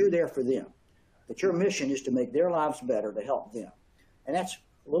cohorts that you're there for them, that your mission is to make their lives better, to help them. And that's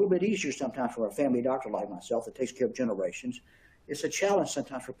a little bit easier sometimes for a family doctor like myself that takes care of generations. It's a challenge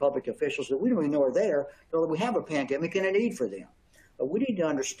sometimes for public officials that we don't even know are there, though we have a pandemic and a need for them. But we need to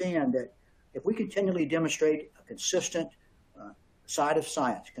understand that if we continually demonstrate a consistent, side of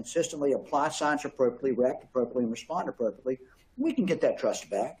science, consistently apply science appropriately, react appropriately, and respond appropriately, we can get that trust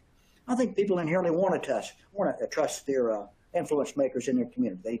back. I think people inherently want to trust their influence makers in their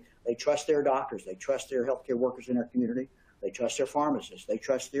community. They trust their doctors. They trust their healthcare workers in their community. They trust their pharmacists. They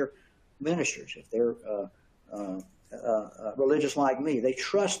trust their ministers. If they're religious like me, they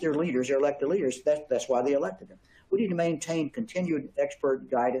trust their leaders, their elected leaders. That's why they elected them. We need to maintain continued expert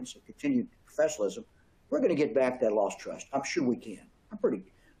guidance and continued professionalism. We're going to get back that lost trust. I'm sure we can.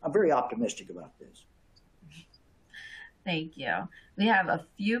 I'm very optimistic about this. Thank you. We have a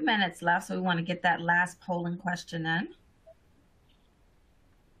few minutes left, so we want to get that last polling question in.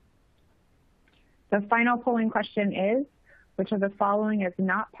 The final polling question is, which of the following is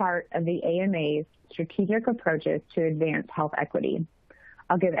not part of the AMA's strategic approaches to advance health equity?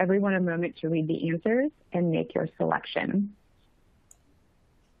 I'll give everyone a moment to read the answers and make your selection.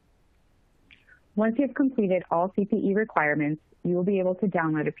 Once you've completed all CPE requirements, you will be able to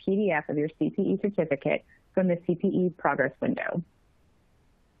download a PDF of your CPE certificate from the CPE progress window.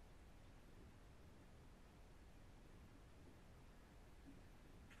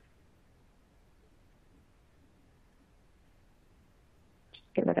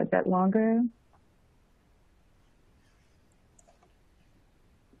 Just give it a bit longer.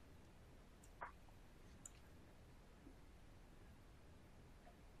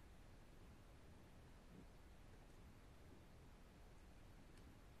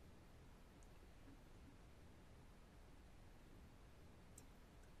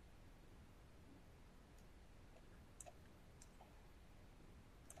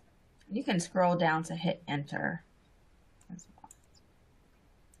 You can scroll down to hit enter as well.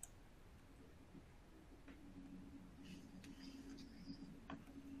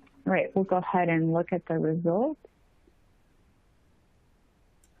 All right, we'll go ahead and look at the results.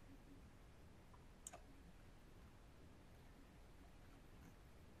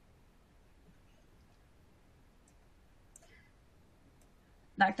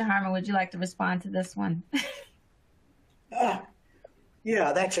 Dr. Harmon, would you like to respond to this one?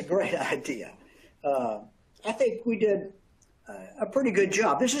 Yeah, that's a great idea. I think we did a pretty good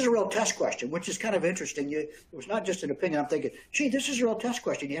job. This is a real test question, which is kind of interesting. It was not just an opinion. I'm thinking, gee, this is a real test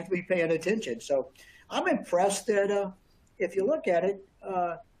question. You have to be paying attention. So I'm impressed that if you look at it,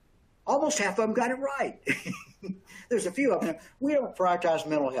 almost half of them got it right. There's a few of them. We don't prioritize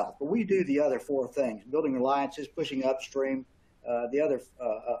mental health, but we do the other 4 things: building alliances, pushing upstream, the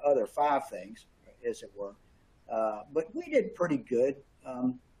other 5 things, as it were. But we did pretty good.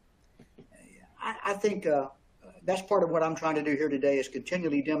 I think that's part of what I'm trying to do here today is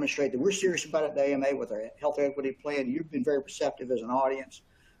continually demonstrate that we're serious about it at the AMA with our health equity plan. You've been very receptive as an audience.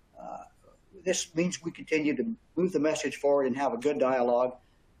 This means we continue to move the message forward and have a good dialogue.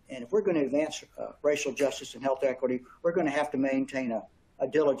 And if we're going to advance racial justice and health equity, we're going to have to maintain a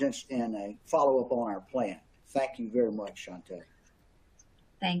diligence and a follow-up on our plan. Thank you very much, Shaunté.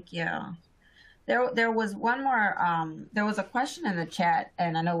 Thank you. There was one more, there was a question in the chat,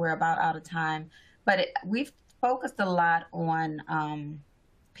 and I know we're about out of time, but we've focused a lot on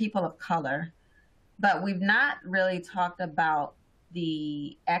people of color, but we've not really talked about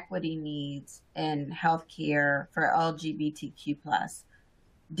the equity needs in healthcare for LGBTQ+.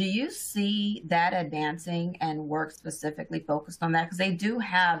 Do you see that advancing and work specifically focused on that? Because they do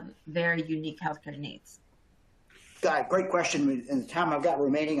have very unique healthcare needs. Great question. In the time I've got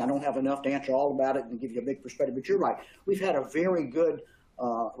remaining, I don't have enough to answer all about it and give you a big perspective, but you're right. We've had a very good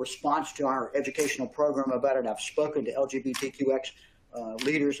response to our educational program about it. I've spoken to LGBTQX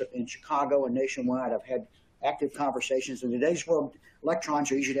leaders in Chicago and nationwide. I've had active conversations. In today's world,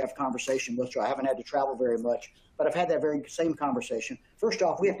 electrons are easy to have conversation with, so I haven't had to travel very much, but I've had that very same conversation. First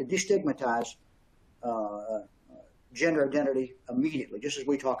off, we have to destigmatize gender identity immediately, just as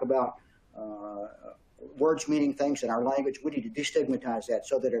we talk about words meaning things in our language. We need to destigmatize that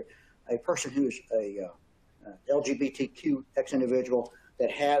so that a person who is a LGBTQX individual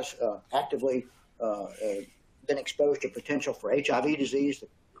that has actively been exposed to potential for HIV disease,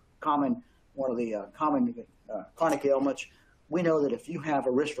 one of the common chronic ailments, we know that if you have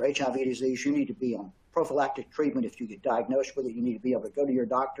a risk for HIV disease, you need to be on prophylactic treatment. If you get diagnosed with it, you need to be able to go to your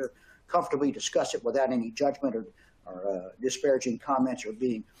doctor, comfortably discuss it without any judgment or disparaging comments or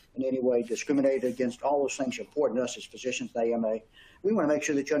being in any way discriminated against. All those things are important to us as physicians at AMA. We want to make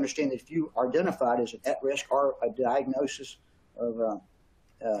sure that you understand that if you are identified as an at-risk or a diagnosis of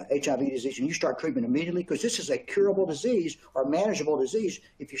HIV disease and you start treatment immediately, because this is a curable disease or manageable disease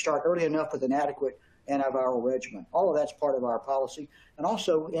if you start early enough with an adequate antiviral regimen. All of that's part of our policy. And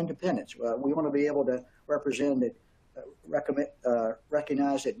also independence. We want to be able to represent that,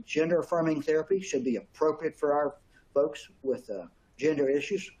 recognize that gender-affirming therapy should be appropriate for our folks with gender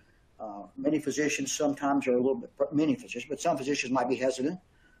issues. Many physicians sometimes are a little bit, many physicians, but some physicians might be hesitant.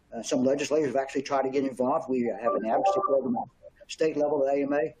 Some legislators have actually tried to get involved. We have an advocacy program at state level at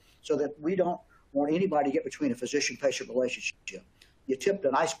AMA so that we don't want anybody to get between a physician-patient relationship. You tipped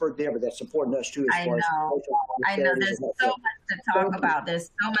an iceberg there, but that's important to us too. I know. There's so much to talk about. There's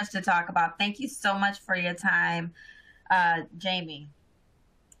so much to talk about. Thank you so much for your time, Jamie.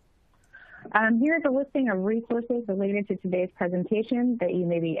 Here's a listing of resources related to today's presentation that you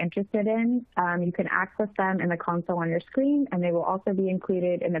may be interested in. You can access them in the console on your screen, and they will also be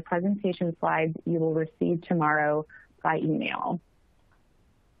included in the presentation slides you will receive tomorrow by email.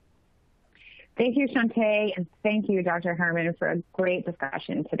 Thank you, Shaunté, and thank you, Dr. Harmon, for a great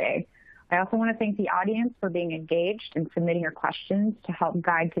discussion today. I also want to thank the audience for being engaged and submitting your questions to help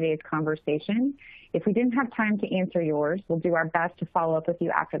guide today's conversation. If we didn't have time to answer yours, we'll do our best to follow up with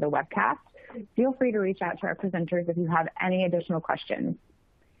you after the webcast. Feel free to reach out to our presenters if you have any additional questions.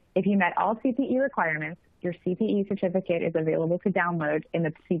 If you met all CPE requirements, your CPE certificate is available to download in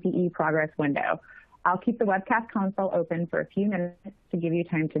the CPE progress window. I'll keep the webcast console open for a few minutes to give you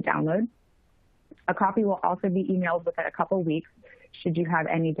time to download. A copy will also be emailed within a couple weeks should you have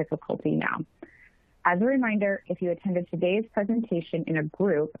any difficulty now. As a reminder, if you attended today's presentation in a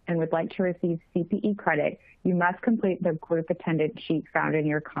group and would like to receive CPE credit, you must complete the group attendance sheet found in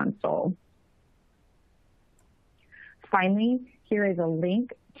your console. Finally, here is a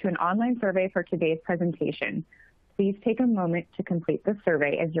link to an online survey for today's presentation. Please take a moment to complete the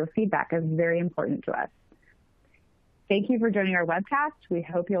survey as your feedback is very important to us. Thank you for joining our webcast. We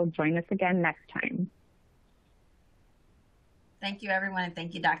hope you'll join us again next time. Thank you, everyone, and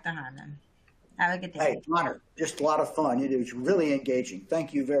thank you, Dr. Harmon. Have a good day. Hey, honor. Just a lot of fun. It was really engaging.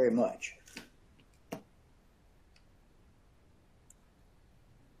 Thank you very much.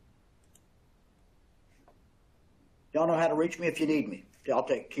 Y'all know how to reach me if you need me. I'll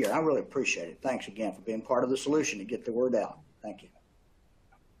take care. I really appreciate it. Thanks again for being part of the solution to get the word out. Thank you.